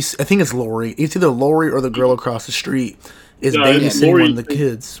I think it's Laurie. It's either Laurie or the girl across the street is babysitting one of the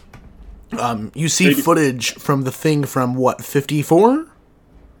kids. You see footage from the Thing from 54?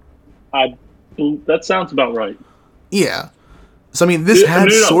 That sounds about right. Yeah. So this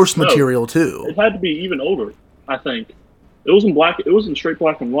had source material too. It had to be even older, I think. It wasn't black. It wasn't straight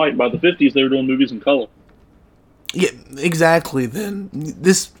black and white. By the 50s, they were doing movies in color. Yeah, exactly. Then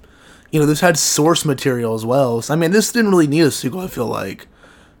this had source material as well. So, this didn't really need a sequel. I feel like,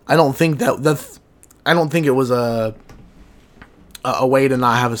 I don't think it was a way to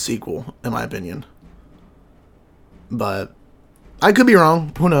not have a sequel, in my opinion. But I could be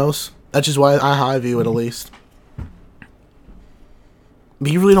wrong. Who knows? That's just why I view it, at least.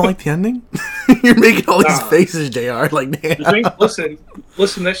 But you really don't like the ending? You're making all these faces, JR. Like, damn. Listen,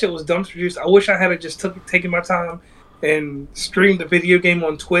 that shit was dumpster juice. I wish I had just taken my time and streamed the video game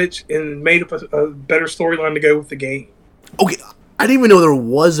on Twitch and made up a better storyline to go with the game. Okay, I didn't even know there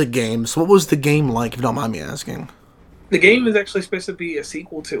was a game. So what was the game like, if you don't mind me asking? The game is actually supposed to be a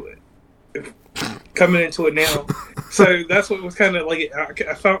sequel to it. Coming into it now. So that's what was kind of like,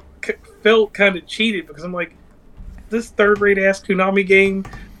 I felt kind of cheated because I'm like, this third-rate ass Konami game,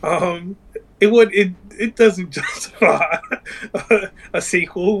 it doesn't justify a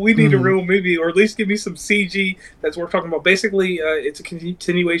sequel. We need a real movie, or at least give me some CG that's worth talking about. Basically, it's a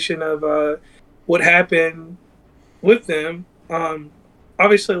continuation of what happened with them.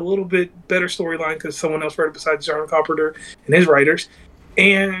 Obviously, a little bit better storyline because someone else wrote it besides John Carpenter and his writers.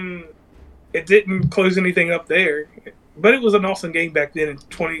 And it didn't close anything up there. But it was an awesome game back then in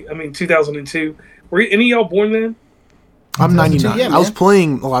 2002. Were any of y'all born then? I'm 99. Yeah, I was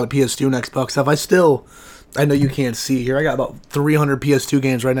playing a lot of PS2 and Xbox stuff. I know you can't see here. I got about 300 PS2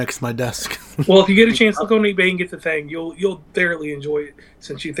 games right next to my desk. Well, if you get a chance, look on eBay and get the thing. You'll thoroughly enjoy it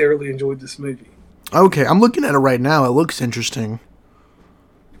since you thoroughly enjoyed this movie. Okay, I'm looking at it right now. It looks interesting.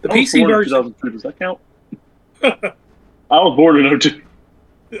 The PC version. Does that count? I was born in 02.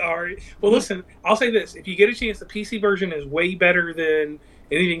 All right. Well, listen, I'll say this. If you get a chance, the PC version is way better than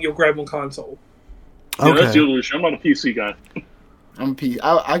anything you'll grab on console. Yeah, that's the other issue. I'm not a PC guy.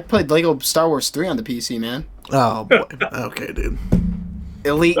 I played Lego Star Wars 3 on the PC, man. Oh, boy. Okay, dude.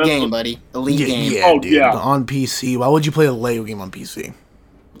 Elite game, buddy. Elite game. Yeah, dude. Yeah. On PC. Why would you play a Lego game on PC?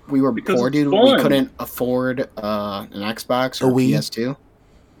 We were poor, dude. We couldn't afford an Xbox or a Wii? PS2.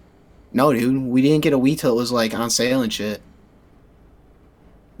 No, dude. We didn't get a Wii till it was, like, on sale and shit.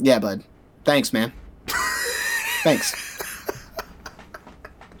 Yeah, bud. Thanks, man. Thanks.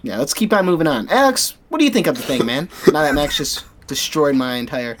 Yeah, let's keep on moving on. Alex, what do you think of the thing, man? Now that Max just destroyed my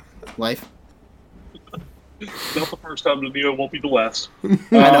entire life. Not the first time the Neo, won't be the last. I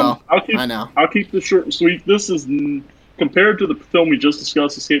know. I know. I'll keep this short and sweet. This is, compared to the film we just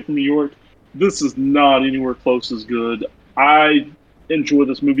discussed, Escape from New York, this is not anywhere close as good. I enjoy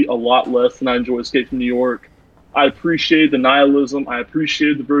this movie a lot less than I enjoy Escape from New York. I appreciate the nihilism. I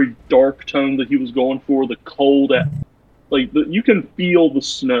appreciate the very dark tone that he was going for, the cold. You can feel the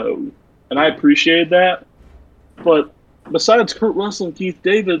snow, and I appreciate that. But besides Kurt Russell and Keith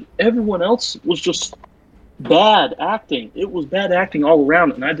David, everyone else was just bad acting. It was bad acting all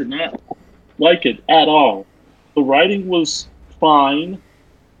around, and I did not like it at all. The writing was fine,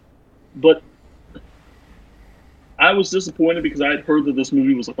 but I was disappointed because I had heard that this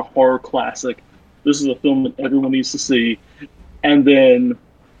movie was like a horror classic. This is a film that everyone needs to see, and then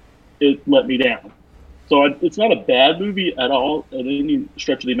it let me down. So it's not a bad movie at all, at any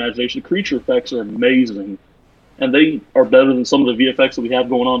stretch of the imagination. The creature effects are amazing, and they are better than some of the VFX that we have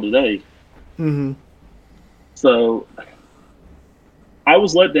going on today. Mm-hmm. So I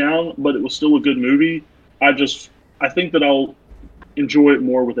was let down, but it was still a good movie. I think that I'll enjoy it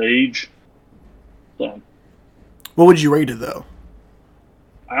more with age. So, what would you rate it, though?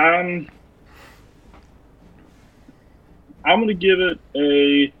 I'm going to give it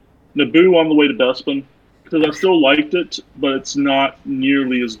a Naboo on the way to Bespin, because I still liked it, but it's not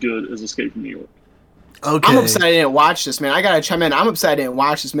nearly as good as Escape from New York. Okay. I'm upset I didn't watch this, man. I gotta chime in. I'm upset I didn't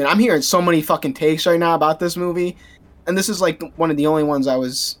watch this, man. I'm hearing so many fucking takes right now about this movie, and this is like one of the only ones I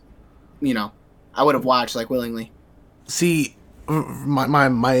was, I would have watched like willingly. See,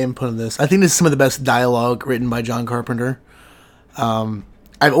 my input on this, I think this is some of the best dialogue written by John Carpenter.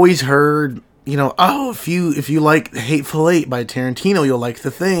 I've always heard, if you like Hateful Eight by Tarantino, you'll like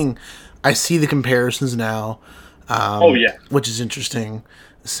The Thing. I see the comparisons now. Which is interesting,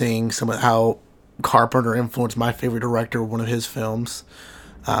 seeing some of how Carpenter influenced my favorite director, one of his films,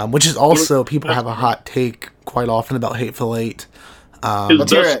 which is also, people have a hot take quite often about Hateful Eight.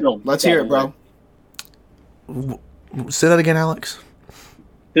 Let's hear it. Let's hear it, bro. Say that again, Alex.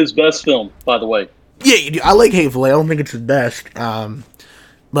 His best film, by the way. Yeah, I like Hateful Eight. I don't think it's his best.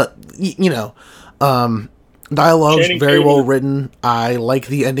 But, dialogue's very well written. I like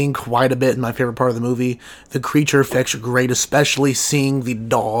the ending quite a bit. My favorite part of the movie. The creature effects are great, especially seeing the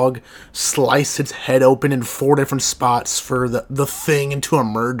dog slice its head open in 4 different spots for the thing and to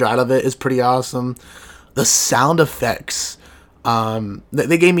emerge out of it is pretty awesome. The sound effects,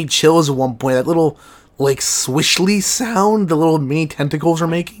 they gave me chills at one point. That little, swishly sound the little mini tentacles are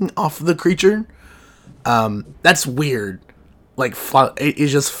making off of the creature. That's weird. It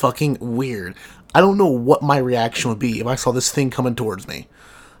is just fucking weird. I don't know what my reaction would be if I saw this thing coming towards me.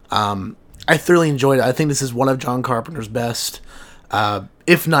 I thoroughly enjoyed it. I think this is one of John Carpenter's best,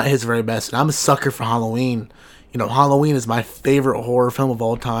 if not his very best. And I'm a sucker for Halloween. Halloween is my favorite horror film of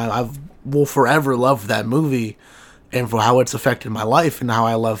all time. I will forever love that movie, and for how it's affected my life and how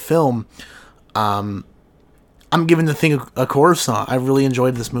I love film. I'm giving The Thing a Coruscant. I really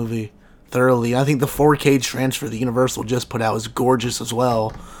enjoyed this movie thoroughly. I think the 4K transfer that Universal just put out is gorgeous as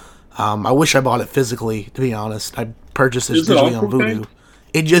well. I wish I bought it physically, to be honest. I purchased it digitally on Vudu.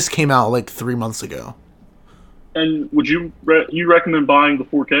 It just came out 3 months ago. And would you recommend buying the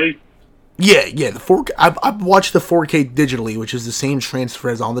 4K? Yeah, the 4K. I've watched the 4K digitally, which is the same transfer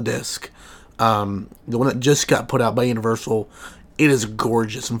as on the disc. The one that just got put out by Universal. It is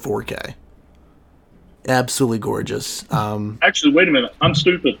gorgeous in 4K. Absolutely gorgeous. Actually, wait a minute. I'm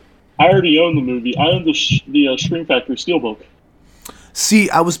stupid. I already own the movie. I own the Scream Factory Steelbook. See,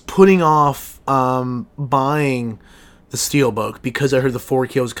 I was putting off buying the Steelbook because I heard the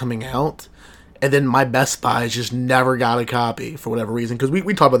 4K was coming out. And then my Best Buys just never got a copy for whatever reason. Because we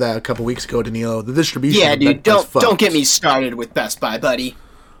talked about that a couple weeks ago, Danilo. The distribution. Yeah, dude. that's Don't get me started with Best Buy, buddy.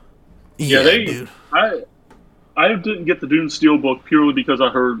 Yeah, dude. I didn't get the Dune Steelbook purely because I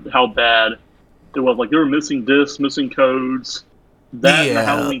heard how bad it was. Like, they were missing discs, missing codes. That and the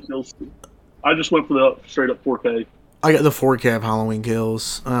Halloween Kills. I just went for the straight up 4K. I got the 4K of Halloween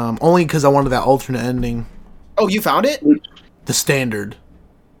Kills. Only because I wanted that alternate ending. Oh, you found it? The standard.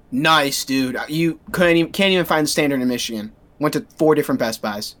 Nice, dude. You can't even find the standard in Michigan. Went to 4 different Best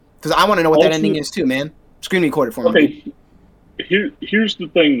Buys. Because I want to know what that ending is, too, man. Screen record it for me. Okay, here's the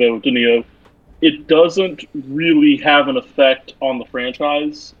thing, though, Danilo. It doesn't really have an effect on the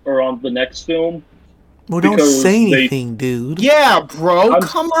franchise or on the next film. Well, don't say anything, dude. Yeah, bro.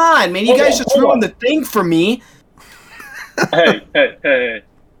 Come on, man. You guys just ruined the thing for me. Hey.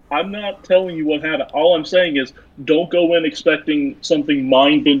 I'm not telling you what happened. All I'm saying is don't go in expecting something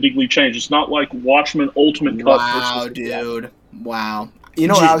mind-bendingly changed. It's not like Watchmen Ultimate Cut. Wow, dude. Wow. You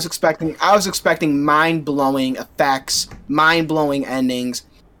know what I was expecting? I was expecting mind-blowing effects, mind-blowing endings.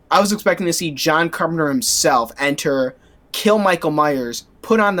 I was expecting to see John Carpenter himself enter, kill Michael Myers,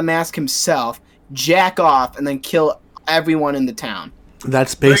 put on the mask himself, jack off, and then kill everyone in the town.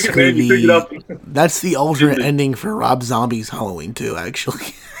 That's basically that's the alternate ending for Rob Zombie's Halloween 2, actually.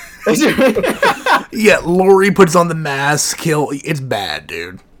 Yeah, Laurie puts on the mask, kill. It's bad,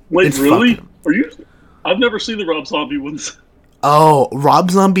 dude. Wait, it's really? Are you? I've never seen the Rob Zombie ones. Oh, Rob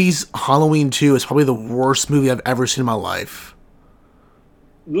Zombie's Halloween 2 is probably the worst movie I've ever seen in my life.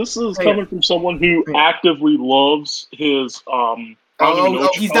 This is coming from someone who actively loves his.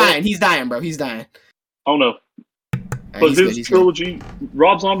 He's dying. He's dying, bro. He's dying. Oh no. But his trilogy,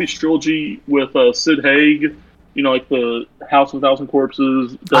 Rob Zombie's trilogy with Sid Haig, you know, like the House of a Thousand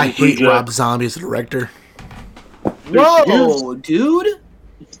Corpses. I hate Rob Zombie as a director. Whoa, dude!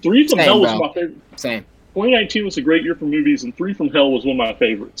 3 from Hell was my favorite. Same. 2019 was a great year for movies, and 3 from Hell was one of my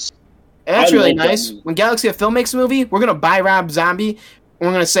favovorites. And that's really nice. When Galaxy of Film makes a movie, we're gonna buy Rob Zombie. We're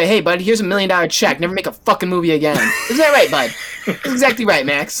going to say, hey, bud, here's $1 million check. Never make a fucking movie again. Isn't that right, bud? That's exactly right,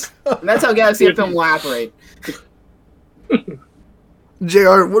 Max. And that's how Galaxy of Film will operate.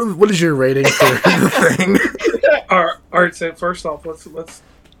 JR, what is your rating for the thing? All right, so first off, let's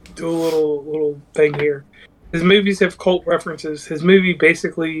do a little thing here. His movies have cult references. His movie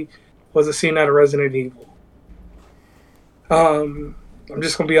basically was a scene out of Resident Evil. I'm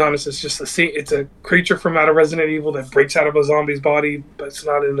just gonna be honest. It's just it's a creature from out of Resident Evil that breaks out of a zombie's body, but it's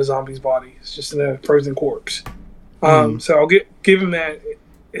not in a zombie's body. It's just in a frozen corpse. So I'll give him that.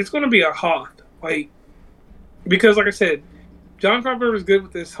 It's gonna be a Hoth, because like I said, John Carpenter was good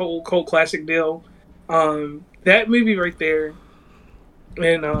with this whole cult classic deal. That movie right there,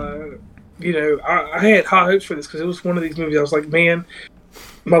 and I had high hopes for this because it was one of these movies. I was like, man,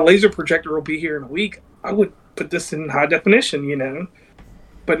 my laser projector will be here in a week. I would put this in high definition,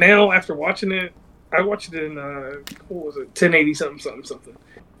 But now, after watching it, I watched it in, 1080 something.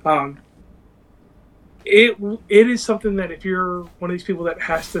 It is something that if you're one of these people that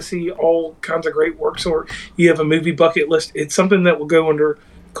has to see all kinds of great works or you have a movie bucket list, it's something that will go under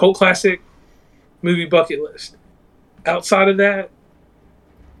cult classic movie bucket list. Outside of that,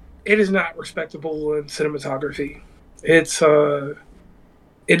 it is not respectable in cinematography. It's,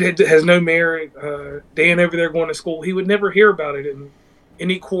 it has no merit. Dan over there going to school, he would never hear about it in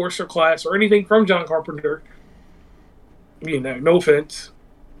any course or class or anything from John Carpenter. No offense.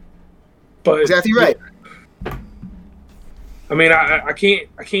 But exactly right. I mean, I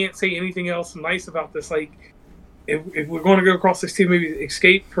can't say anything else nice about this. Like, if we're going to go across these two movies,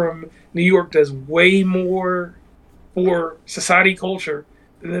 Escape from New York does way more for society culture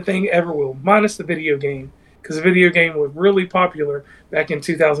than the thing ever will, minus the video game. Because the video game was really popular back in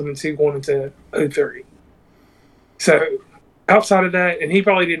 2002 going into 2003. So, outside of that, and he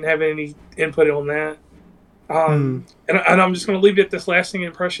probably didn't have any input on that. And I'm just going to leave it at this lasting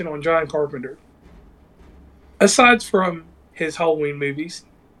impression on John Carpenter. Aside from his Halloween movies,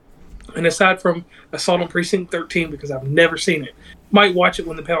 and aside from Assault on Precinct 13, because I've never seen it, might watch it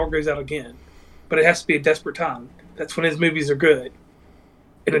when the power goes out again, but it has to be a desperate time. That's when his movies are good.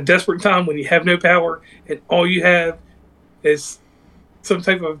 In a desperate time when you have no power and all you have is some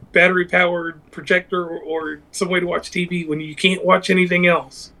type of battery-powered projector or some way to watch TV when you can't watch anything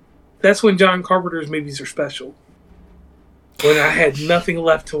else. That's when John Carpenter's movies are special. When I had nothing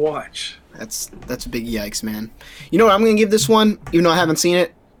left to watch. That's a big yikes, man. You know what I'm going to give this one, even though I haven't seen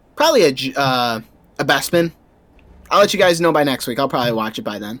it? Probably a Bespin. I'll let you guys know by next week. I'll probably watch it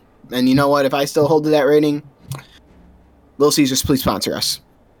by then. And you know what? If I still hold to that rating, Little Caesars, please sponsor us.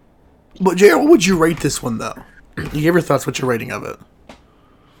 But JR, what would you rate this one, though? You gave your thoughts. What's your rating of it?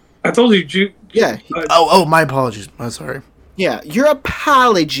 I told you, Yeah. Oh, my apologies. I'm sorry. Yeah, your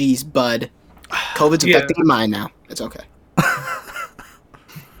apologies, bud. COVID's affecting mine now. It's okay.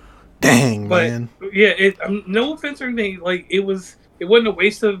 Dang, But man. yeah, no offense or anything. Like it wasn't a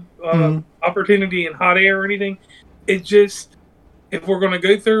waste of opportunity and hot air or anything. It just, if we're gonna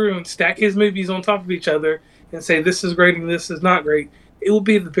go through and stack his movies on top of each other and say this is great and this is not great, it will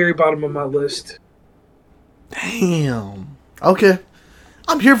be at the very bottom of my list. Damn. Okay.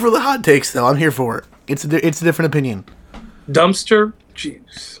 I'm here for the hot takes, though. I'm here for it. It's a different opinion. Dumpster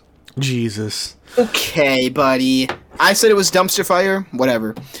juice. Jesus. Okay, buddy. I said it was dumpster fire.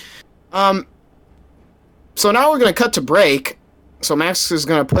 Whatever. So now we're gonna cut to break. So Max is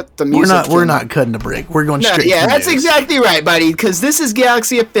gonna put the music. We're not cutting a break. We're going straight. Yeah, to that's news. exactly right, buddy. Because this is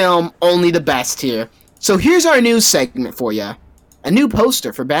Galaxy of Film, only the best here. So here's our news segment for you. A new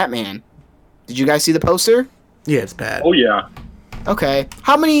poster for Batman. Did you guys see the poster? Yeah, it's bad. Oh yeah. Okay.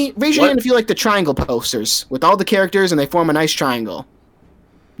 How many? Raise your hand if you like the triangle posters with all the characters and they form a nice triangle.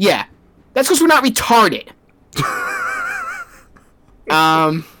 Yeah, that's because we're not retarded.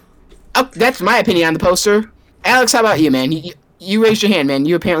 That's my opinion on the poster. Alex, how about you, man? You raised your hand, man.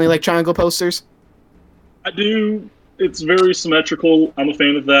 You apparently like triangle posters. I do. It's very symmetrical. I'm a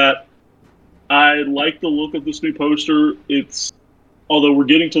fan of that. I like the look of this new poster. Although we're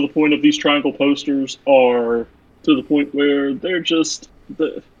getting to the point of these triangle posters are to the point where they're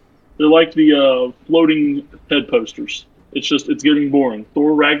like the floating head posters. It's getting boring.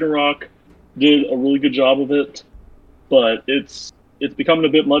 Thor Ragnarok did a really good job of it, but it's becoming a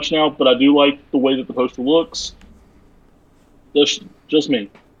bit much now. But I do like the way that the poster looks. Just me.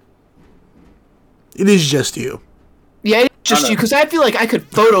 It is just you. Yeah, it's just you, because I feel like I could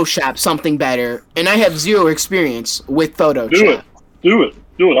Photoshop something better, and I have zero experience with Photoshop. Do it.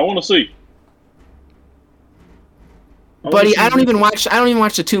 I want to see. Buddy, I don't even watch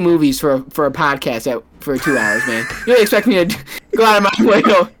the two movies for a podcast for 2 hours, man. You really expect me to go out of my way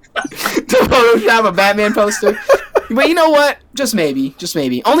to Photoshop a Batman poster? But you know what? Just maybe.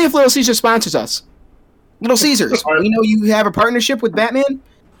 Only if Little Caesars sponsors us. Little Caesars, we know you have a partnership with Batman.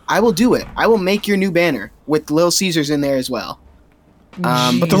 I will do it. I will make your new banner with Little Caesars in there as well.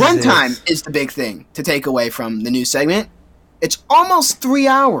 But the runtime is the big thing to take away from the news segment. It's almost 3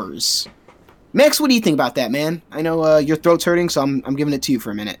 hours. Max, what do you think about that, man? I know your throat's hurting, so I'm giving it to you for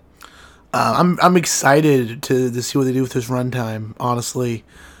a minute. I'm excited to see what they do with this runtime. Honestly,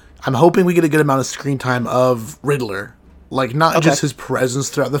 I'm hoping we get a good amount of screen time of Riddler, like not just his presence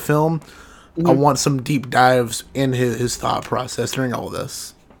throughout the film. Mm-hmm. I want some deep dives in his thought process during all of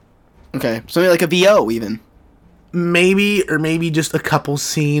this. Okay, so like a VO even. Maybe just a couple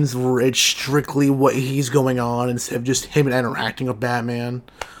scenes where it's strictly what he's going on instead of just him interacting with Batman.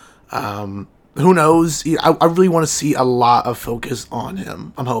 Who knows? I really want to see a lot of focus on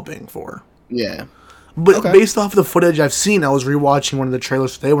him. I'm hoping for. Yeah. But based off the footage I've seen, I was rewatching one of the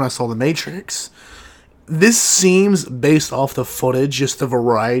trailers today when I saw The Matrix. This seems, based off the footage, just the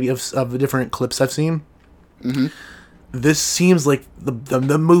variety of the different clips I've seen. Mm-hmm. This seems like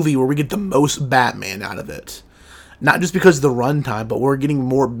the movie where we get the most Batman out of it. Not just because of the runtime, but we're getting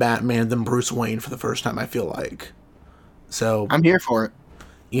more Batman than Bruce Wayne for the first time, I feel like. So I'm here for it.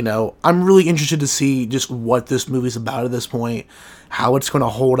 You know, I'm really interested to see just what this movie's about at this point, how it's going to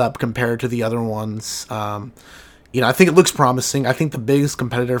hold up compared to the other ones. I think it looks promising. I think the biggest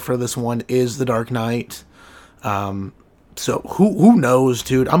competitor for this one is The Dark Knight. So who knows,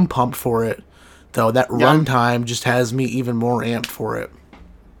 dude? I'm pumped for it. Though that runtime just has me even more amped for it.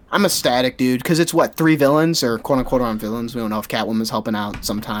 I'm ecstatic, dude, because it's 3 villains, or quote-unquote on villains. We don't know if Catwoman's helping out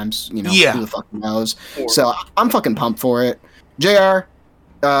sometimes, who the fuck knows. So I'm fucking pumped for it. JR,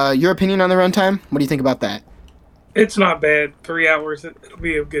 your opinion on the runtime? What do you think about that? It's not bad. 3 hours, it'll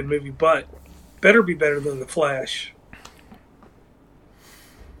be a good movie, but better be better than The Flash.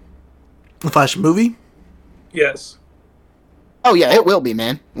 The Flash movie? Yes. Oh, yeah, it will be,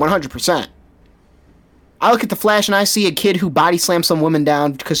 man. 100%. I look at The Flash and I see a kid who body slammed some woman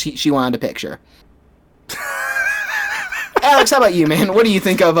down because she wanted a picture. Alex, how about you, man? What do you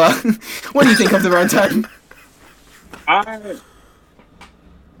think of the runtime? I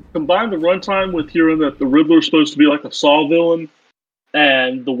combine the runtime with hearing that the Riddler's supposed to be like a Saw villain,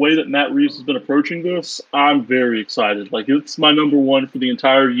 and the way that Matt Reeves has been approaching this, I'm very excited. Like, it's my number one for the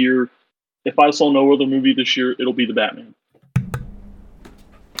entire year. If I saw no other movie this year, it'll be The Batman.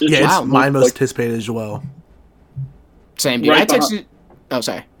 It's my most anticipated as well. Same, dude. I texted... Oh,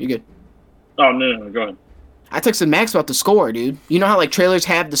 sorry. You good? Oh, no, go ahead. I texted Max about the score, dude. You know how, trailers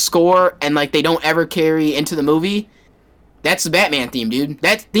have the score and, they don't ever carry into the movie? That's the Batman theme, dude.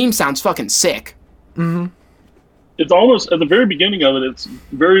 That theme sounds fucking sick. Mm-hmm. It's almost at the very beginning of it. It's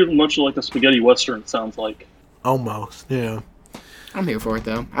very much like a spaghetti western. It sounds like. Almost, yeah. I'm here for it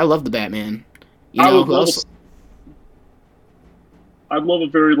though. I love the Batman. You I know would who love else? I'd love a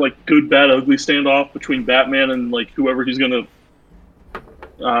very like good, bad, ugly standoff between Batman and like whoever he's gonna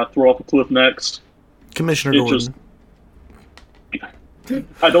throw off a cliff next. Commissioner Gordon.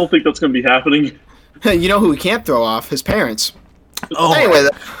 I don't think that's gonna be happening. You know who we can't throw off? His parents. Oh, Anyway,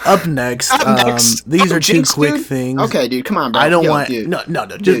 up next. These are two Jinx, quick dude? things. Okay, dude, come on, bro. I don't Yo, want. dude. No.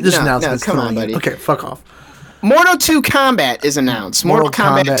 Dude, Just no, announcements. come on, buddy. Okay, fuck off. Mortal 2 Combat is announced. Mortal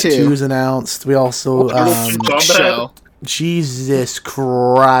Kombat 2 is announced. We also. show. Jesus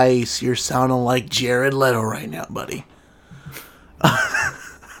Christ, you're sounding like Jared Leto right now, buddy.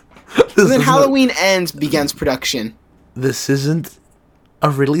 And then Halloween Ends begins production. This isn't a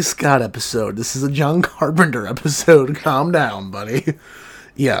Ridley Scott episode. This is a John Carpenter episode. Calm down, buddy.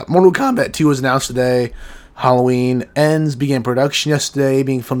 Yeah, Mortal Kombat 2 was announced today. Halloween Ends began production yesterday,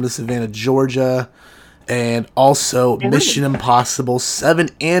 being filmed in Savannah, Georgia. And also, Mission Impossible 7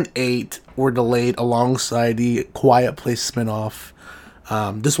 and 8 were delayed alongside the Quiet Place spinoff.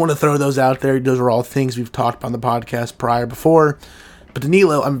 Just want to throw those out there. Those are all things we've talked about on the podcast before. But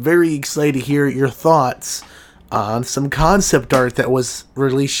Danilo, I'm very excited to hear your thoughts on some concept art that was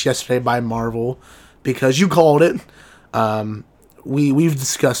released yesterday by Marvel, because you called it. We've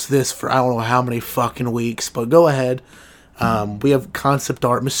discussed this for I don't know how many fucking weeks, but go ahead. We have concept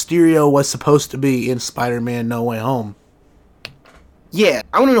art. Mysterio was supposed to be in Spider-Man No Way Home. Yeah,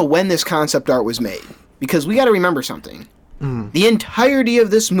 I want to know when this concept art was made, because we got to remember something. The entirety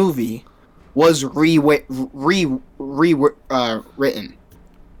of this movie was written.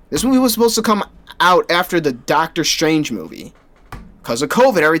 This movie was supposed to come out after the Doctor Strange movie. Because of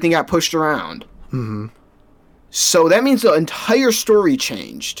COVID, everything got pushed around. So that means the entire story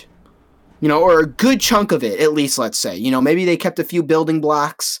changed. You know, or a good chunk of it, at least, let's say. You know, maybe they kept a few building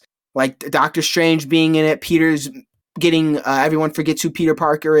blocks, like Doctor Strange being in it, Peter's getting, everyone forgets who Peter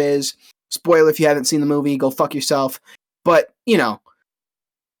Parker is. Spoiler if you haven't seen the movie, go fuck yourself. But, you know,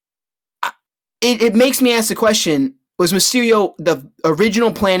 it makes me ask the question, was Mysterio the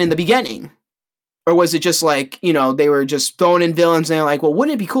original plan in the beginning? Or was it just like, you know, they were just throwing in villains and they're like, well,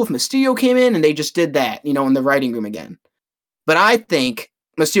 wouldn't it be cool if Mysterio came in and they just did that, you know, in the writing room again? But I think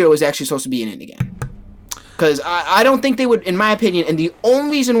Mysterio was actually supposed to be in it again. Because I don't think they would, in my opinion, and the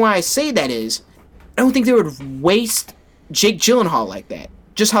only reason why I say that is, I don't think they would waste Jake Gyllenhaal like that.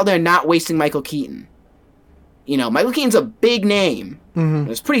 Just how they're not wasting Michael Keaton. You know, Michael Keaton's a big name.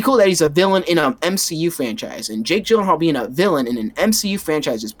 It's pretty cool that he's a villain in an MCU franchise. And Jake Gyllenhaal being a villain in an MCU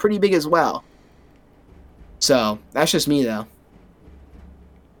franchise is pretty big as well. So, that's just me, though.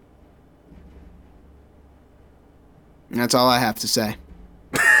 And that's all I have to say.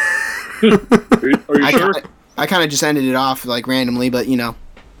 Are you sure? I kind of just ended it off, like, randomly, but, you know,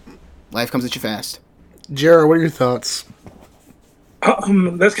 life comes at you fast. Jared, what are your thoughts?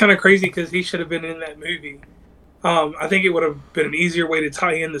 That's kind of crazy because he should have been in that movie. I think it would have been an easier way to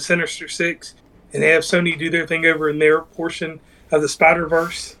tie in the Sinister Six and have Sony do their thing over in their portion of the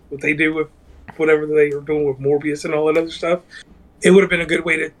Spider-Verse, what they do with whatever they are doing with Morbius and all that other stuff. It would have been a good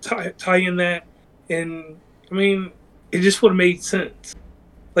way to tie in that. And, I mean, it just would have made sense.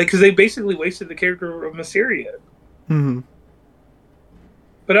 Like, because they basically wasted the character of Mysterio.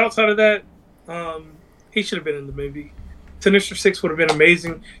 But outside of that, he should have been in the movie. Sinister Six would have been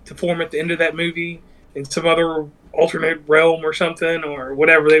amazing to form at the end of that movie in some other alternate realm or something, or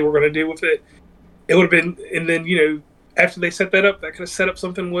whatever they were going to do with it. It would have been, and then, you know, after they set that up, that could have set up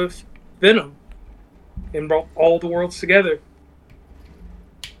something with Venom and brought all the worlds together.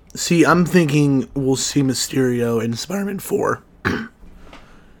 See, I'm thinking we'll see Mysterio in Spider-Man 4.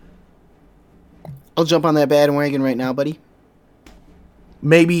 I'll jump on that bandwagon right now, buddy.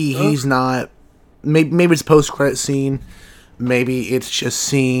 Maybe he's not. Maybe it's a post-credit scene. Maybe it's just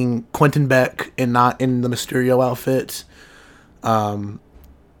seeing Quentin Beck and not in the Mysterio outfit.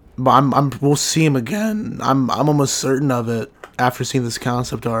 But we'll see him again. I'm almost certain of it after seeing this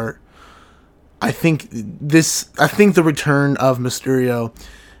concept art. I think the return of Mysterio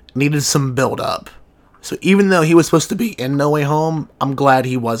needed some build up. So even though he was supposed to be in No Way Home, I'm glad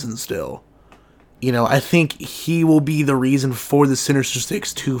he wasn't still. You know, I think he will be the reason for the Sinister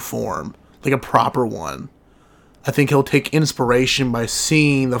Six to form, like a proper one. I think he'll take inspiration by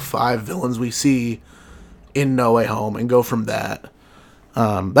seeing the 5 villains we see in No Way Home and go from that.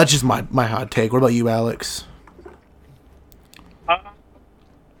 That's just my hot take. What about you, Alex? I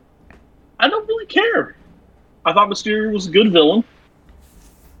don't really care. I thought Mysterio was a good villain,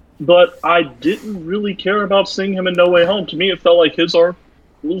 but I didn't really care about seeing him in No Way Home. To me, it felt like his arc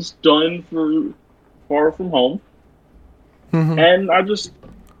was done for Far From Home. And I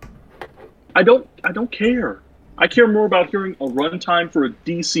don't care. I care more about hearing a runtime for a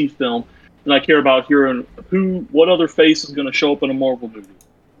DC film than I care about hearing what other face is going to show up in a Marvel movie.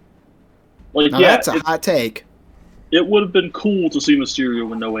 Like, now that's a hot take. It would have been cool to see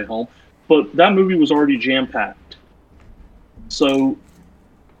Mysterio in No Way Home, but that movie was already jam-packed. So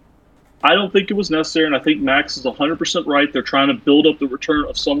I don't think it was necessary, and I think Max is 100% right. They're trying to build up the return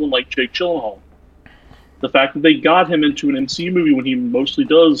of someone like Jake Gyllenhaal. The fact that they got him into an MCU movie when he mostly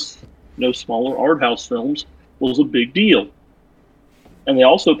does, smaller art house films was a big deal. And they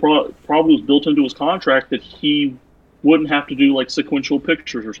also probably was built into his contract that he wouldn't have to do like sequential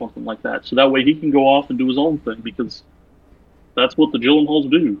pictures or something like that. So that way he can go off and do his own thing, because that's what the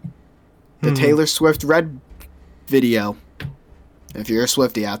Gyllenhaals do. The Taylor Swift Red video. If you're a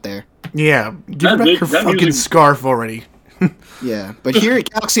Swiftie out there. Yeah, give her back her fucking scarf already. Yeah, but here at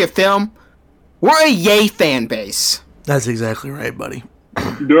Galaxy of Film, we're a yay fan base. That's exactly right, buddy.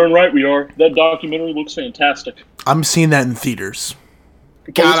 You're darn right we are. That documentary looks fantastic. I'm seeing that in theaters.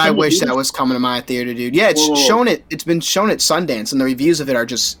 God, I wish that was coming to my theater, dude. Yeah, it's been shown at Sundance, and the reviews of it are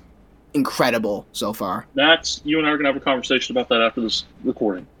just incredible so far. Max, you and I are going to have a conversation about that after this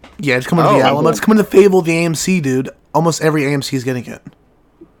recording. Yeah, it's coming to the Alamo. It's coming to Fable, the AMC, dude. Almost every AMC is getting it.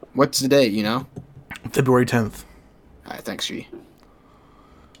 What's the date, February 10th. All right, thanks, G.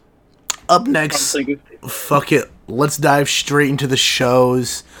 Up next, fuck it. Let's dive straight into the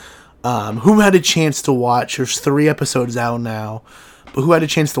shows. Who had a chance to watch? There's 3 episodes out now. But who had a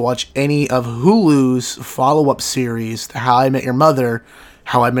chance to watch any of Hulu's follow-up series to How I Met Your Mother,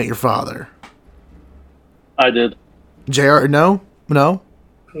 How I Met Your Father? I did. JR, no? Nah.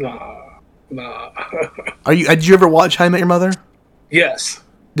 Did you ever watch How I Met Your Mother? Yes.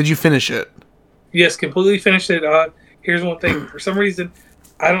 Did you finish it? Yes, completely finished it. Here's one thing. For some reason,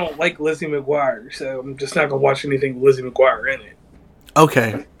 I don't like Lizzie McGuire, so I'm just not going to watch anything with Lizzie McGuire in it.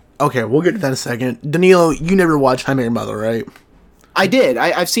 Okay, we'll get to that in a second. Danilo, you never watched How I Met Your Mother, right? I did.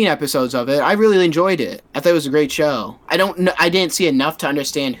 I've seen episodes of it. I really enjoyed it. I thought it was a great show. I didn't see enough to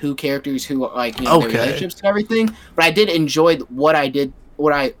understand their relationships and everything, but I did enjoy what I did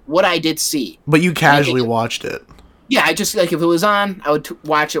see. But you casually watched it. Yeah, I just if it was on, I would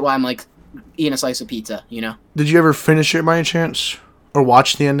watch it while I'm eating a slice of pizza. Did you ever finish it by any chance, or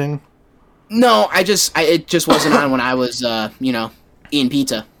watch the ending? No, it just wasn't on when I was eating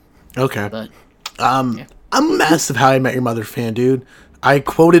pizza. Okay. But, yeah. I'm a massive How I Met Your Mother fan, dude. I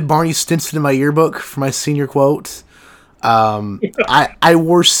quoted Barney Stinson in my yearbook for my senior quote. I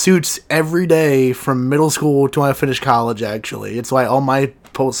wore suits every day from middle school to when I finished college, actually. It's why all my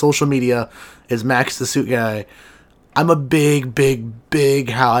social media is Max the Suit Guy. I'm a big, big, big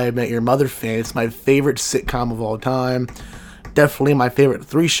How I Met Your Mother fan. It's my favorite sitcom of all time. Definitely my favorite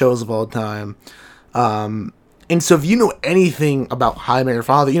 3 shows of all time. And so if you know anything about How I Met Your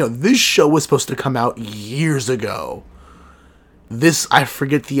Father, this show was supposed to come out years ago. I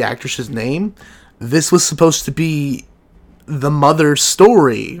forget the actress's name. This was supposed to be the mother's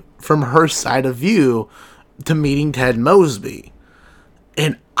story from her side of view to meeting Ted Mosby.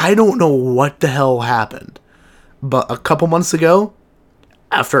 And I don't know what the hell happened. But a couple months ago,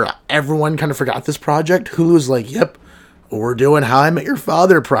 after everyone kind of forgot this project, Hulu was like, yep, we're doing How I Met Your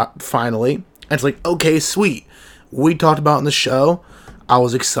Father finally. And it's like, okay, sweet. We talked about it in the show. I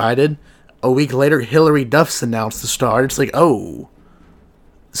was excited. A week later, Hilary Duff's announced the star. It's like, oh.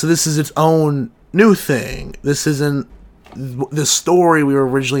 So this is its own new thing. This isn't the story we were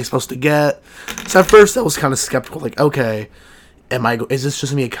originally supposed to get. So at first I was kind of skeptical. Like, okay, is this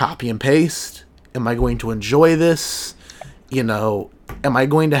just going to be a copy and paste? Am I going to enjoy this? Am I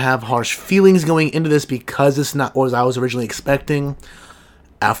going to have harsh feelings going into this because it's not what I was originally expecting?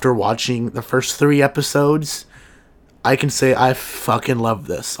 After watching the first 3 episodes, I can say I fucking love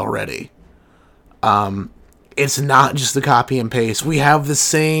this already. It's not just the copy and paste. We have the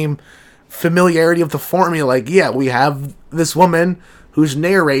same familiarity of the formula. Like, yeah, we have this woman who's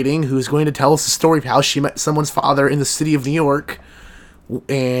narrating, who's going to tell us the story of how she met someone's father in the city of New York.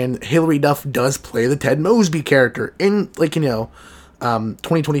 And Hilary Duff does play the Ted Mosby character in,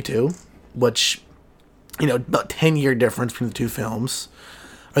 2022, which, about 10-year difference between the 2 films,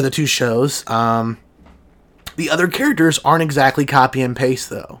 or the 2 shows. The other characters aren't exactly copy and paste,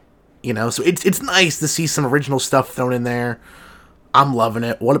 though. So it's nice to see some original stuff thrown in there. I'm loving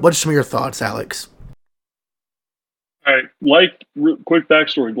it. What's some of your thoughts, Alex? All right, quick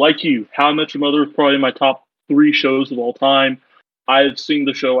backstory. Like you, How I Met Your Mother is probably my top 3 shows of all time. I've seen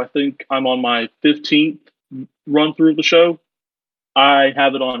the show. I think I'm on my 15th run through of the show. I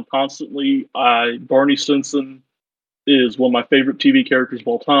have it on constantly. Barney Stinson is one of my favorite TV characters of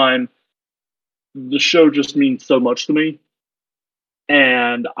all time. The show just means so much to me.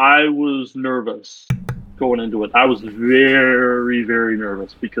 and I was nervous going into it. I was very, very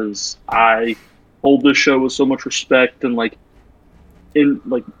nervous because I hold this show with so much respect and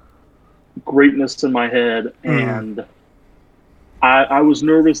greatness in my head, and I was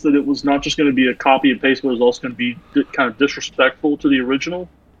nervous that it was not just going to be a copy and paste, but it was also going to be kind of disrespectful to the original.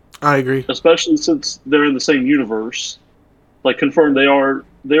 I agree, especially since they're in the same universe. Like, confirmed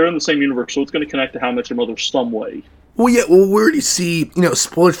they're in the same universe, so it's going to connect to How I Met Your Mother some way. Well, yeah, we already see,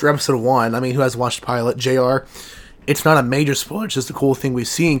 spoilers for episode 1. I mean, who hasn't watched the pilot? JR. It's not a major spoiler, it's just a cool thing we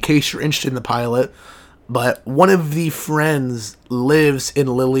see in case you're interested in the pilot. But one of the friends lives in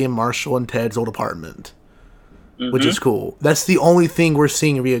Lily and Marshall and Ted's old apartment, which is cool. That's the only thing we're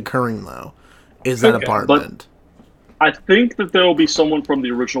seeing reoccurring, though, is that apartment. But I think that there will be someone from the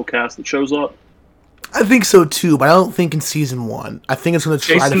original cast that shows up. I think so, too, but I don't think in season 1. I think it's going to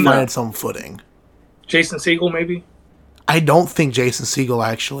try to find its own footing. Jason Segel, maybe? I don't think Jason Segel,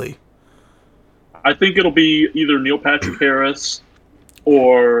 actually. I think it'll be either Neil Patrick Harris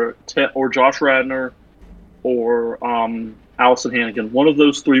or Josh Radnor or Allison Hannigan. One of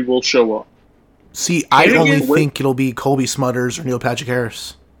those three will show up. See, I only think it'll be Colby Smulders or Neil Patrick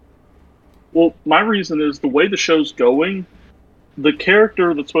Harris. Well, my reason is the way the show's going, the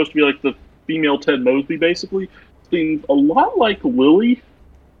character that's supposed to be like the female Ted Mosby, basically, seems a lot like Lily.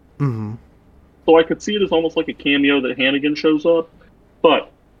 Mm-hmm. So I could see it as almost like a cameo that Hannigan shows up.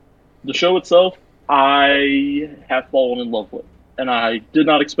 But the show itself, I have fallen in love with. And I did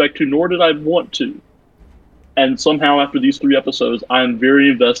not expect to, nor did I want to. And somehow after these 3 episodes, I'm very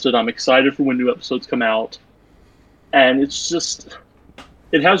invested. I'm excited for when new episodes come out. And it's just,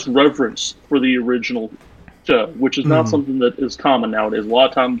 it has reverence for the original show, which is not something that is common nowadays. A lot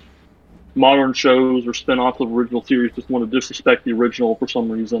of times, modern shows or spin-offs of original series just want to disrespect the original for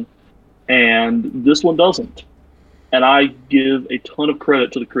some reason. And this one doesn't. And I give a ton of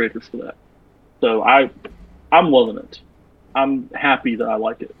credit to the creators for that. So I'm loving it. I'm happy that I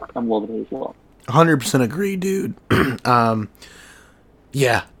like it. I'm loving it as well. 100% agree, dude.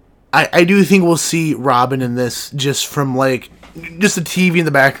 Yeah. I do think we'll see Robin in this just from, just the TV in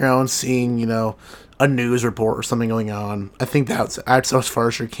the background, seeing, a news report or something going on. I think that's as far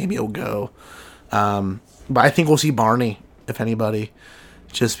as her cameo will go. But I think we'll see Barney, if anybody.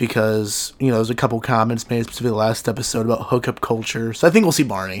 Just because, there's a couple comments made specifically the last episode about hookup culture. So I think we'll see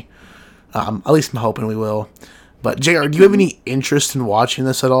Barney. At least I'm hoping we will. But, JR, do you have any interest in watching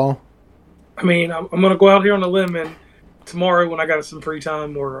this at all? I mean, I'm going to go out here on a limb, and tomorrow when I got some free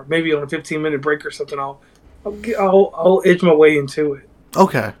time, or maybe on a 15-minute break or something, I'll edge my way into it.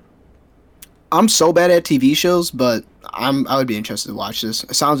 Okay. I'm so bad at TV shows, but I would be interested to watch this.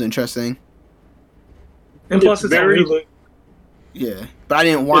 It sounds interesting. And plus, it's very Hulu. Yeah, but I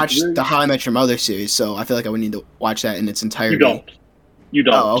didn't watch the How I Met Your Mother series, so I feel like I would need to watch that in its entirety. You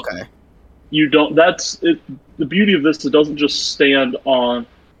don't. Oh, okay. You don't. That's it. The beauty of this, it doesn't just stand on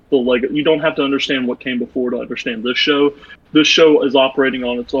the you don't have to understand what came before to understand this show. This show is operating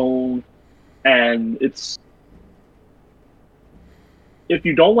on its own, and it's. If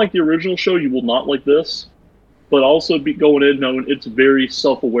you don't like the original show, you will not like this. But also be going in knowing it's very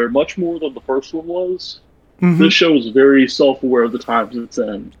self-aware, much more than the first one was. Mm-hmm. This show is very self-aware of the times it's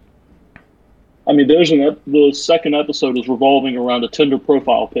in. I mean, the second episode is revolving around a Tinder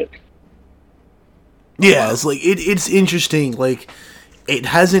profile pic. Yeah, it's it's interesting. It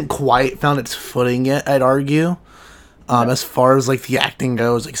hasn't quite found its footing yet, I'd argue. As far as the acting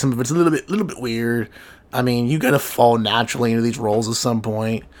goes, some of it's a little bit weird. I mean, you gotta fall naturally into these roles at some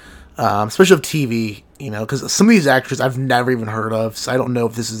point, especially of TV. Because some of these actors I've never even heard of, so I don't know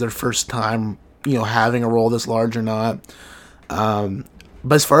if this is their first time, having a role this large or not.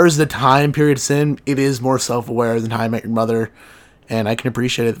 But as far as the time period it's in, it is more self-aware than How I Met Your Mother, and I can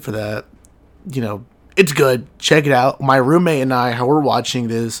appreciate it for that. It's good. Check it out. My roommate and I, how we're watching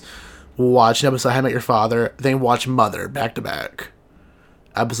it is, we'll watch an episode of How I Met Your Father, then watch Mother back to back,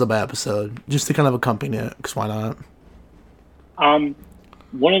 episode by episode, just to kind of accompany it, because why not?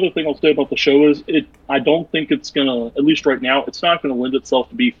 One other thing I'll say about the show is I don't think it's gonna, at least right now, it's not gonna lend itself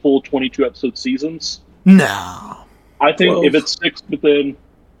to be full 22 episode seasons. No. I think if it sticks within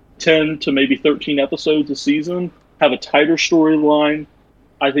 10 to maybe 13 episodes a season, have a tighter storyline,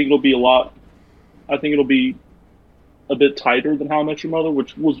 I think it'll be a bit tighter than How I Met Your Mother,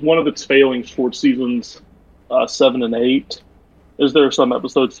 which was one of its failings for seasons 7 and 8. Is there some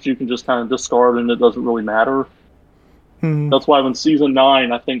episodes that you can just kind of discard and it doesn't really matter? That's why when season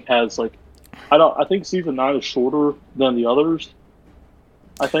 9, I think has I think season 9 is shorter than the others.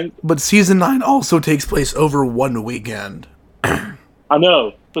 I think. But season 9 also takes place over one weekend. I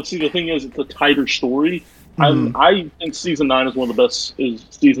know, but see, the thing is, it's a tighter story, I think season 9 is one of the best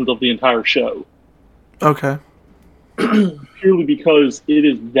seasons of the entire show. Okay. Purely because it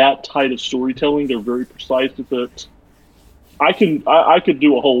is that tight of storytelling. They're very precise with it. I could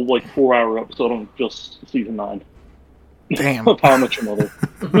do a whole 4-hour episode on just season 9. Damn. Of How I Met Your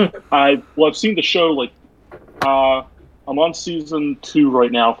Mother. I've seen the show I'm on season 2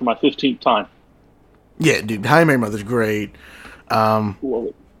 right now for my 15th time. Yeah, dude, How I Met Your Mother's great. Love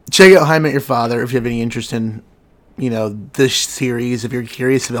it. Check out How I Met Your Father if you have any interest in, this series. If you're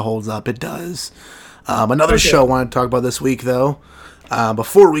curious if it holds up, it does. Another show I want to talk about this week, though.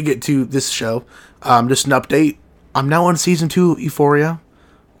 Before we get to this show, just an update. I'm now on season 2 of Euphoria.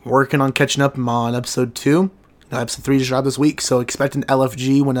 Working on catching up. I'm on episode 2. Episode 3 just dropped this week, so expect an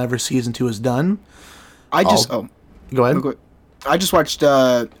LFG whenever season 2 is done. Go ahead. I just watched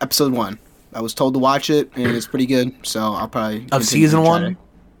episode 1. I was told to watch it, and it's pretty good. So I'll probably of season 1.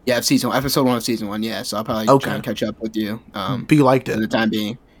 Yeah, episode 1 of season 1. Yeah, so I'll probably try and catch up with you. But you liked it for the time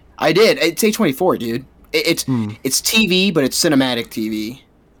being. I did. It's A24, dude. It's TV, but it's cinematic TV.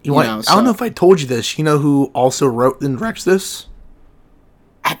 I don't know if I told you this. You know who also wrote and directs this?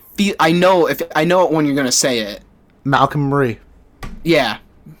 I know it when you're gonna say it. Malcolm Marie. Yeah.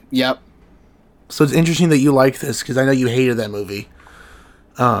 Yep. So it's interesting that you like this because I know you hated that movie.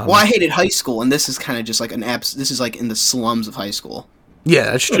 Well, I hated high school, and this is kind of just like this is like in the slums of high school. Yeah,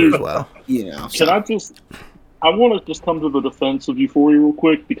 that's true as well. I want to just come to the defense of Euphoria real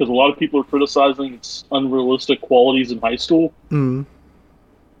quick because a lot of people are criticizing its unrealistic qualities in high school. Mm.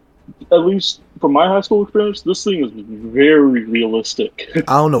 At least from my high school experience, this thing is very realistic.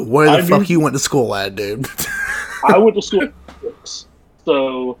 I don't know where the fuck you went to school at, dude. I went to school,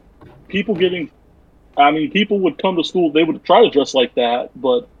 so people would come to school, they would try to dress like that,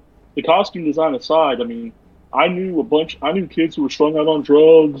 but the costume design aside, I knew kids who were strung out on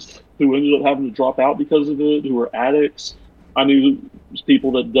drugs, who ended up having to drop out because of it, who were addicts. I knew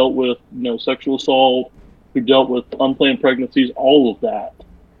people that dealt with, sexual assault, who dealt with unplanned pregnancies, all of that.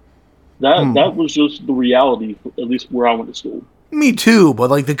 That was just the reality, at least where I went to school. Me too, but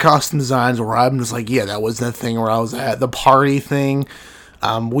the costume designs where I'm just that was the thing where I was at. The party thing.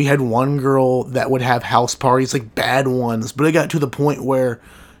 We had one girl that would have house parties, bad ones, but it got to the point where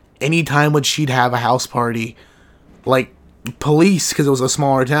anytime when she'd have a house party, police, because it was a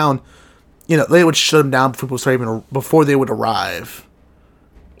smaller town, they would shut them down before they would arrive.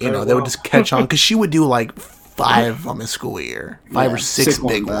 They would just catch on, because she would do 5 on the school year, 5 or 6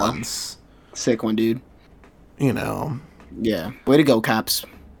 big ones. Sick one, dude. Yeah, way to go, cops.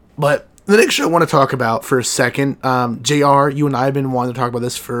 But the next show I want to talk about for a second, JR, you and I have been wanting to talk about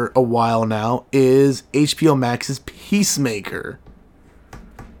this for a while now, is HBO Max's Peacemaker.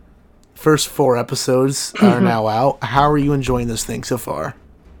 First 4 episodes are now out. How are you enjoying this thing so far?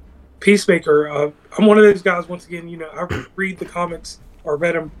 Peacemaker, I'm one of those guys, once again, I read the comics or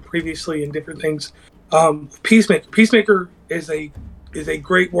read them previously and different things. Peacemaker is a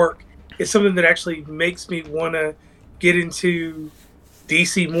great work. It's something that actually makes me want to get into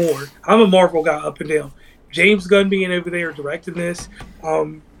DC more. I'm a Marvel guy up and down. James Gunn being over there directing this,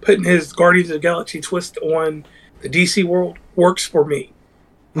 putting his Guardians of the Galaxy twist on the DC world works for me.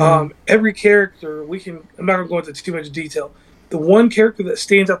 Every character, I'm not going to go into too much detail. The one character that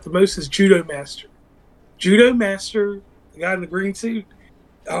stands out the most is Judo Master. Judo Master, the guy in the green suit,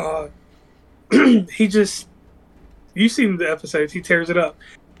 you've seen the episodes, he tears it up.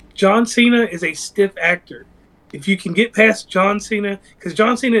 John Cena is a stiff actor. If you can get past John Cena, because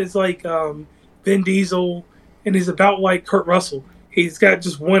John Cena is like Vin Diesel, and he's about like Kurt Russell. He's got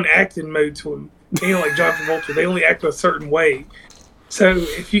just one acting mode to him. Like John Travolta, they only act a certain way. So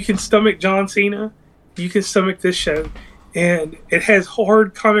if you can stomach John Cena, you can stomach this show. And it has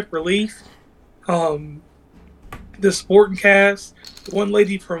hard comic relief. The supporting cast, the one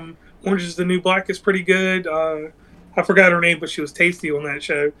lady from Orange is the New Black is pretty good. I forgot her name, but she was tasty on that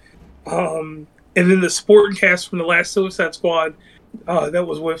show. And then the supporting cast from the last Suicide Squad, that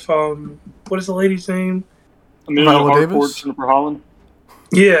was with, what is the lady's name? Amelia Harcourt, Jennifer Holland.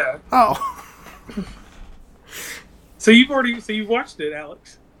 Yeah. Oh. So you've watched it,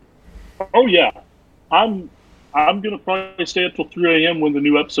 Alex? Oh yeah, I'm gonna probably stay up till 3 a.m. when the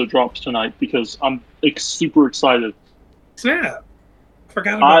new episode drops tonight because I'm super excited. Snap!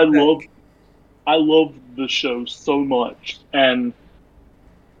 Forgot about that. I love the show so much, and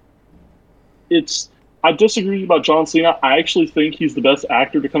I disagree about John Cena. I actually think he's the best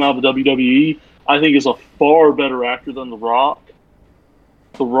actor to come out of the WWE. I think he's a far better actor than The Rock.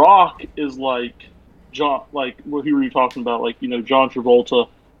 The Rock is like John, who were you talking about? John Travolta.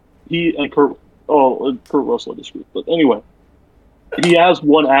 He and Kurt Russell I disagree. But anyway, he has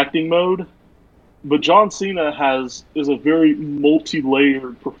one acting mode, But John Cena is a very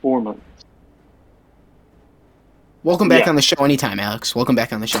multi-layered performance. Welcome back on the show anytime, Alex. Welcome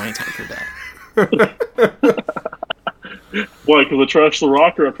back on the show anytime for that. Why? Because I trash The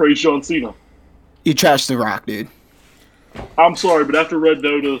Rock or I praise John Cena? You trash The Rock, dude. I'm sorry, but after Red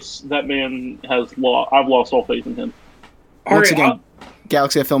Notice, that man has lost. I've lost all faith in him. Once again,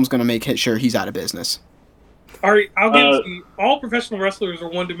 Galaxy of Film's going to make sure he's out of business. All right, I'll give you, all professional wrestlers are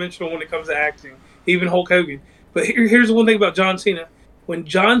one-dimensional when it comes to acting, even Hulk Hogan. But here's the one thing about John Cena. When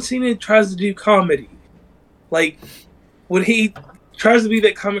John Cena tries to do comedy, like when he tries to be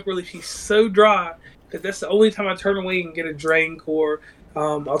that comic relief, he's so dry that that's the only time I turn away and get a drink, or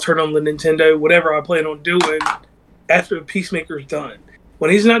I'll turn on the Nintendo, whatever I plan on doing after the Peacemaker's done.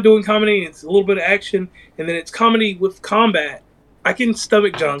 When he's not doing comedy, it's a little bit of action, and then it's comedy with combat. I can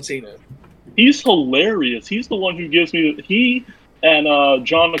stomach John Cena. He's hilarious. He's the one who gives me he and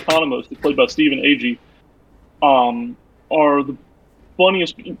John Economos, played by Stephen Agee, are the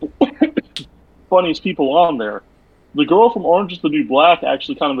funniest people on there. The girl from Orange is the New Black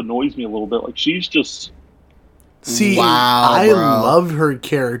actually kind of annoys me a little bit. Like, she's just... See, Wow, I bro. love her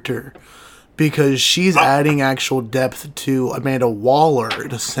character because she's adding actual depth to Amanda Waller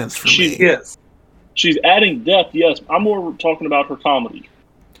in a sense for me. Yes. She's adding depth, yes. I'm more talking about her comedy.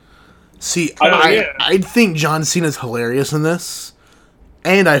 See, yeah. I think John Cena's hilarious in this,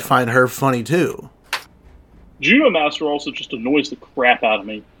 and I find her funny too. Judo Master also just annoys the crap out of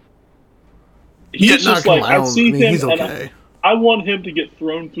me. Yeah, He's just like, I see him, he's and okay. I want him to get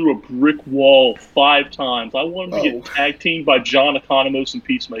thrown through a brick wall 5 times. I want him to get tag teamed by John Economos and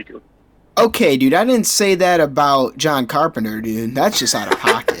Peacemaker. Okay, dude, I didn't say that about John Carpenter, dude. That's just out of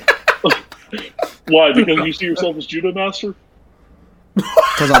pocket. Why? Because you see yourself as Judo Master?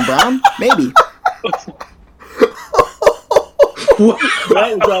 Because I'm brown? Maybe.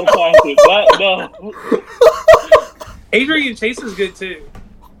 That was out of pocket. No. Adrian Chase is good too.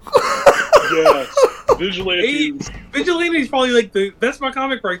 Yes. Vigilantes. Vigilante's probably like that's my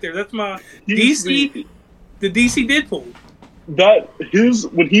comic right there. That's my DC, the DC Deadpool. That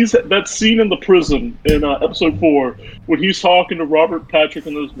scene in the prison in episode 4 when he's talking to Robert Patrick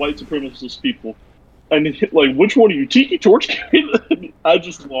and those white supremacist people, and like, which one are you, Tiki Torch Kid? I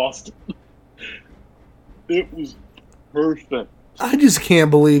just lost. It was perfect. I just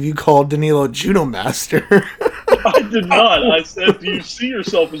can't believe you called Danilo Judo Master. I did not. I said, do you see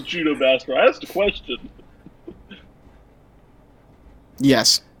yourself as Judo Master? I asked a question.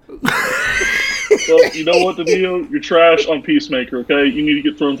 Yes. Well, you know what, Danilo? You're trash on Peacemaker, okay? You need to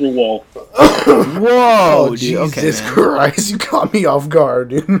get thrown through a wall. Whoa, dude. Jesus Okay, man. Christ, you caught me off guard,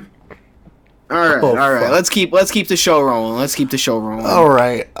 dude. All right. Let's keep the show rolling. All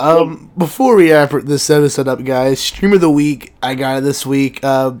right. Before we wrap this episode up, guys, Stream of the Week, I got it this week.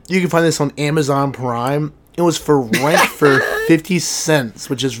 You can find this on Amazon Prime. It was for rent for 50 cents,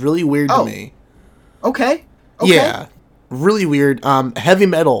 which is really weird to me. Okay. Yeah, really weird. Heavy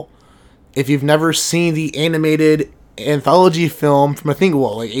Metal. If you've never seen the animated anthology film from, I think,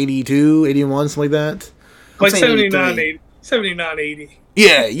 like 82, 81, something like that? Like 79, 80.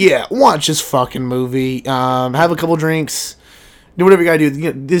 Yeah. Watch this fucking movie. Have a couple drinks. Do whatever you gotta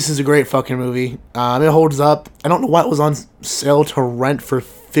do. This is a great fucking movie. It holds up. I don't know why it was on sale to rent for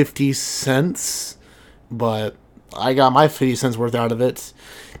 50 cents, but I got my 50 cents worth out of it.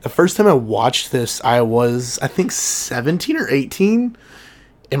 The first time I watched this, I was, I think, 17 or 18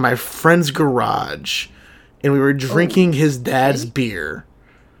 in my friend's garage, and we were drinking his dad's beer.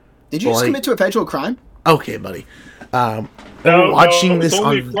 Did you just commit to a federal crime? Okay, buddy. No, watching this it's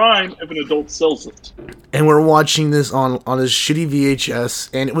only on a crime if an adult sells it. And we're watching this on his shitty VHS,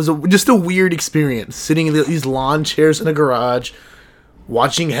 and it was just a weird experience, sitting in these lawn chairs in a garage,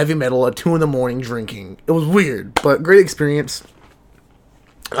 watching Heavy Metal at 2 a.m, drinking. It was weird, but great experience.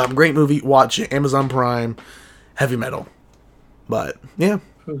 Great movie. Watch it. Amazon Prime, Heavy Metal. But, yeah.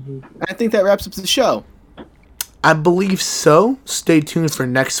 I think that wraps up the show. I believe so. Stay tuned for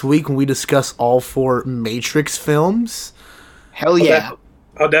next week when we discuss all 4 Matrix films. Hell yeah.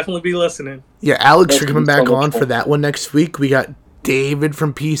 I'll definitely be listening. Yeah, Alex, you're coming That's back so much on fun. for that one next week. We got David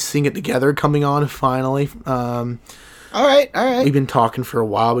from Piecing It Together coming on finally. All right. We've been talking for a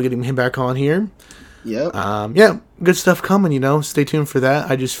while. We're getting him back on here. Yep. Yeah, good stuff coming, Stay tuned for that.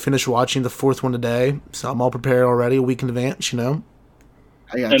 I just finished watching the 4th one today, so I'm all prepared already, a week in advance,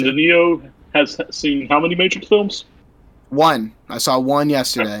 I got And you. the Neo has seen how many Matrix films? 1. I saw 1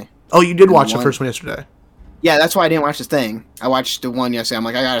 yesterday. Oh, you did watch the One. first one yesterday. Yeah, that's why I didn't watch the thing. I watched the 1 yesterday. I'm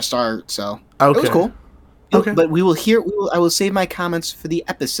like, I gotta start. So Okay. it was cool. Okay. But I will save my comments for the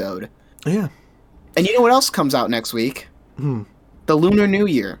episode. Yeah. And you know what else comes out next week? Hmm. The Lunar New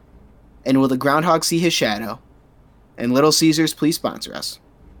Year. And will the groundhog see his shadow? And Little Caesars, please sponsor us.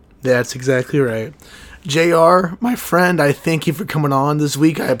 That's exactly right. JR, my friend, I thank you for coming on this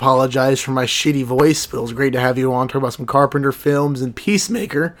week. I apologize for my shitty voice, but it was great to have you on, talk about some Carpenter films and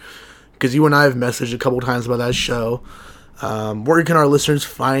Peacemaker, because you and I have messaged a couple times about that show. Where can our listeners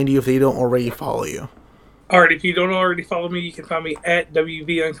find you if they don't already follow you? Alright, if you don't already follow me, you can find me at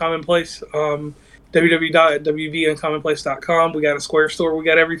WV Uncommonplace, www.wvuncommonplace.com. We got a Square store. We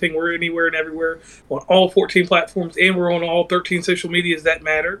got everything. We're anywhere and everywhere on all 14 platforms, and we're on all 13 social medias that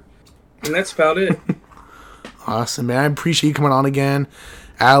matter. And that's about it. Awesome, man. I appreciate you coming on again.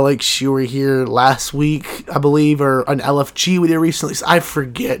 Alex, you were here last week, I believe, or an LFG we did recently. I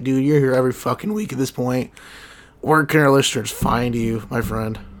forget, dude. You're here every fucking week at this point. Where can our listeners find you, my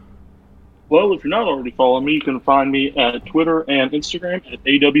friend? Well, if you're not already following me, you can find me at Twitter and Instagram at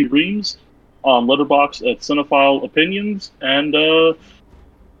AWReams, on Letterboxd at Cinephile Opinions, and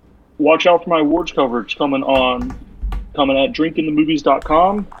watch out for my awards coverage coming at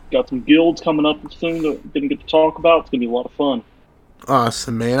drinkingthemovies.com. Got some guilds coming up soon that we didn't get to talk about. It's going to be a lot of fun.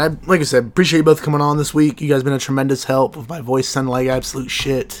 Awesome, man. Like I said, appreciate you both coming on this week. You guys have been a tremendous help with my voice sounding like absolute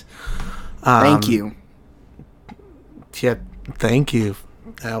shit. Thank you. Yeah, thank you.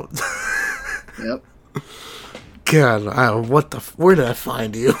 Yep. God, where did I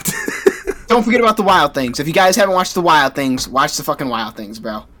find you? Don't forget about the Wild Things. If you guys haven't watched the Wild Things, watch the fucking Wild Things,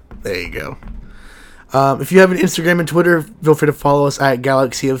 bro. There you go. If you have an Instagram and Twitter, feel free to follow us at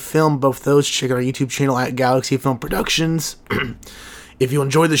Galaxy of Film. Both those. Check out our YouTube channel at Galaxy of Film Productions. If you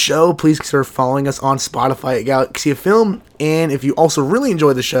enjoy the show, please consider following us on Spotify at Galaxy of Film. And if you also really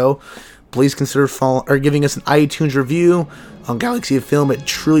enjoy the show, please consider giving us an iTunes review on Galaxy of Film. It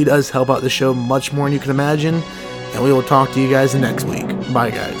truly does help out the show much more than you can imagine. And we will talk to you guys next week. Bye,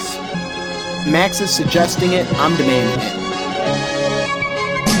 guys. Max is suggesting it. I'm demanding it.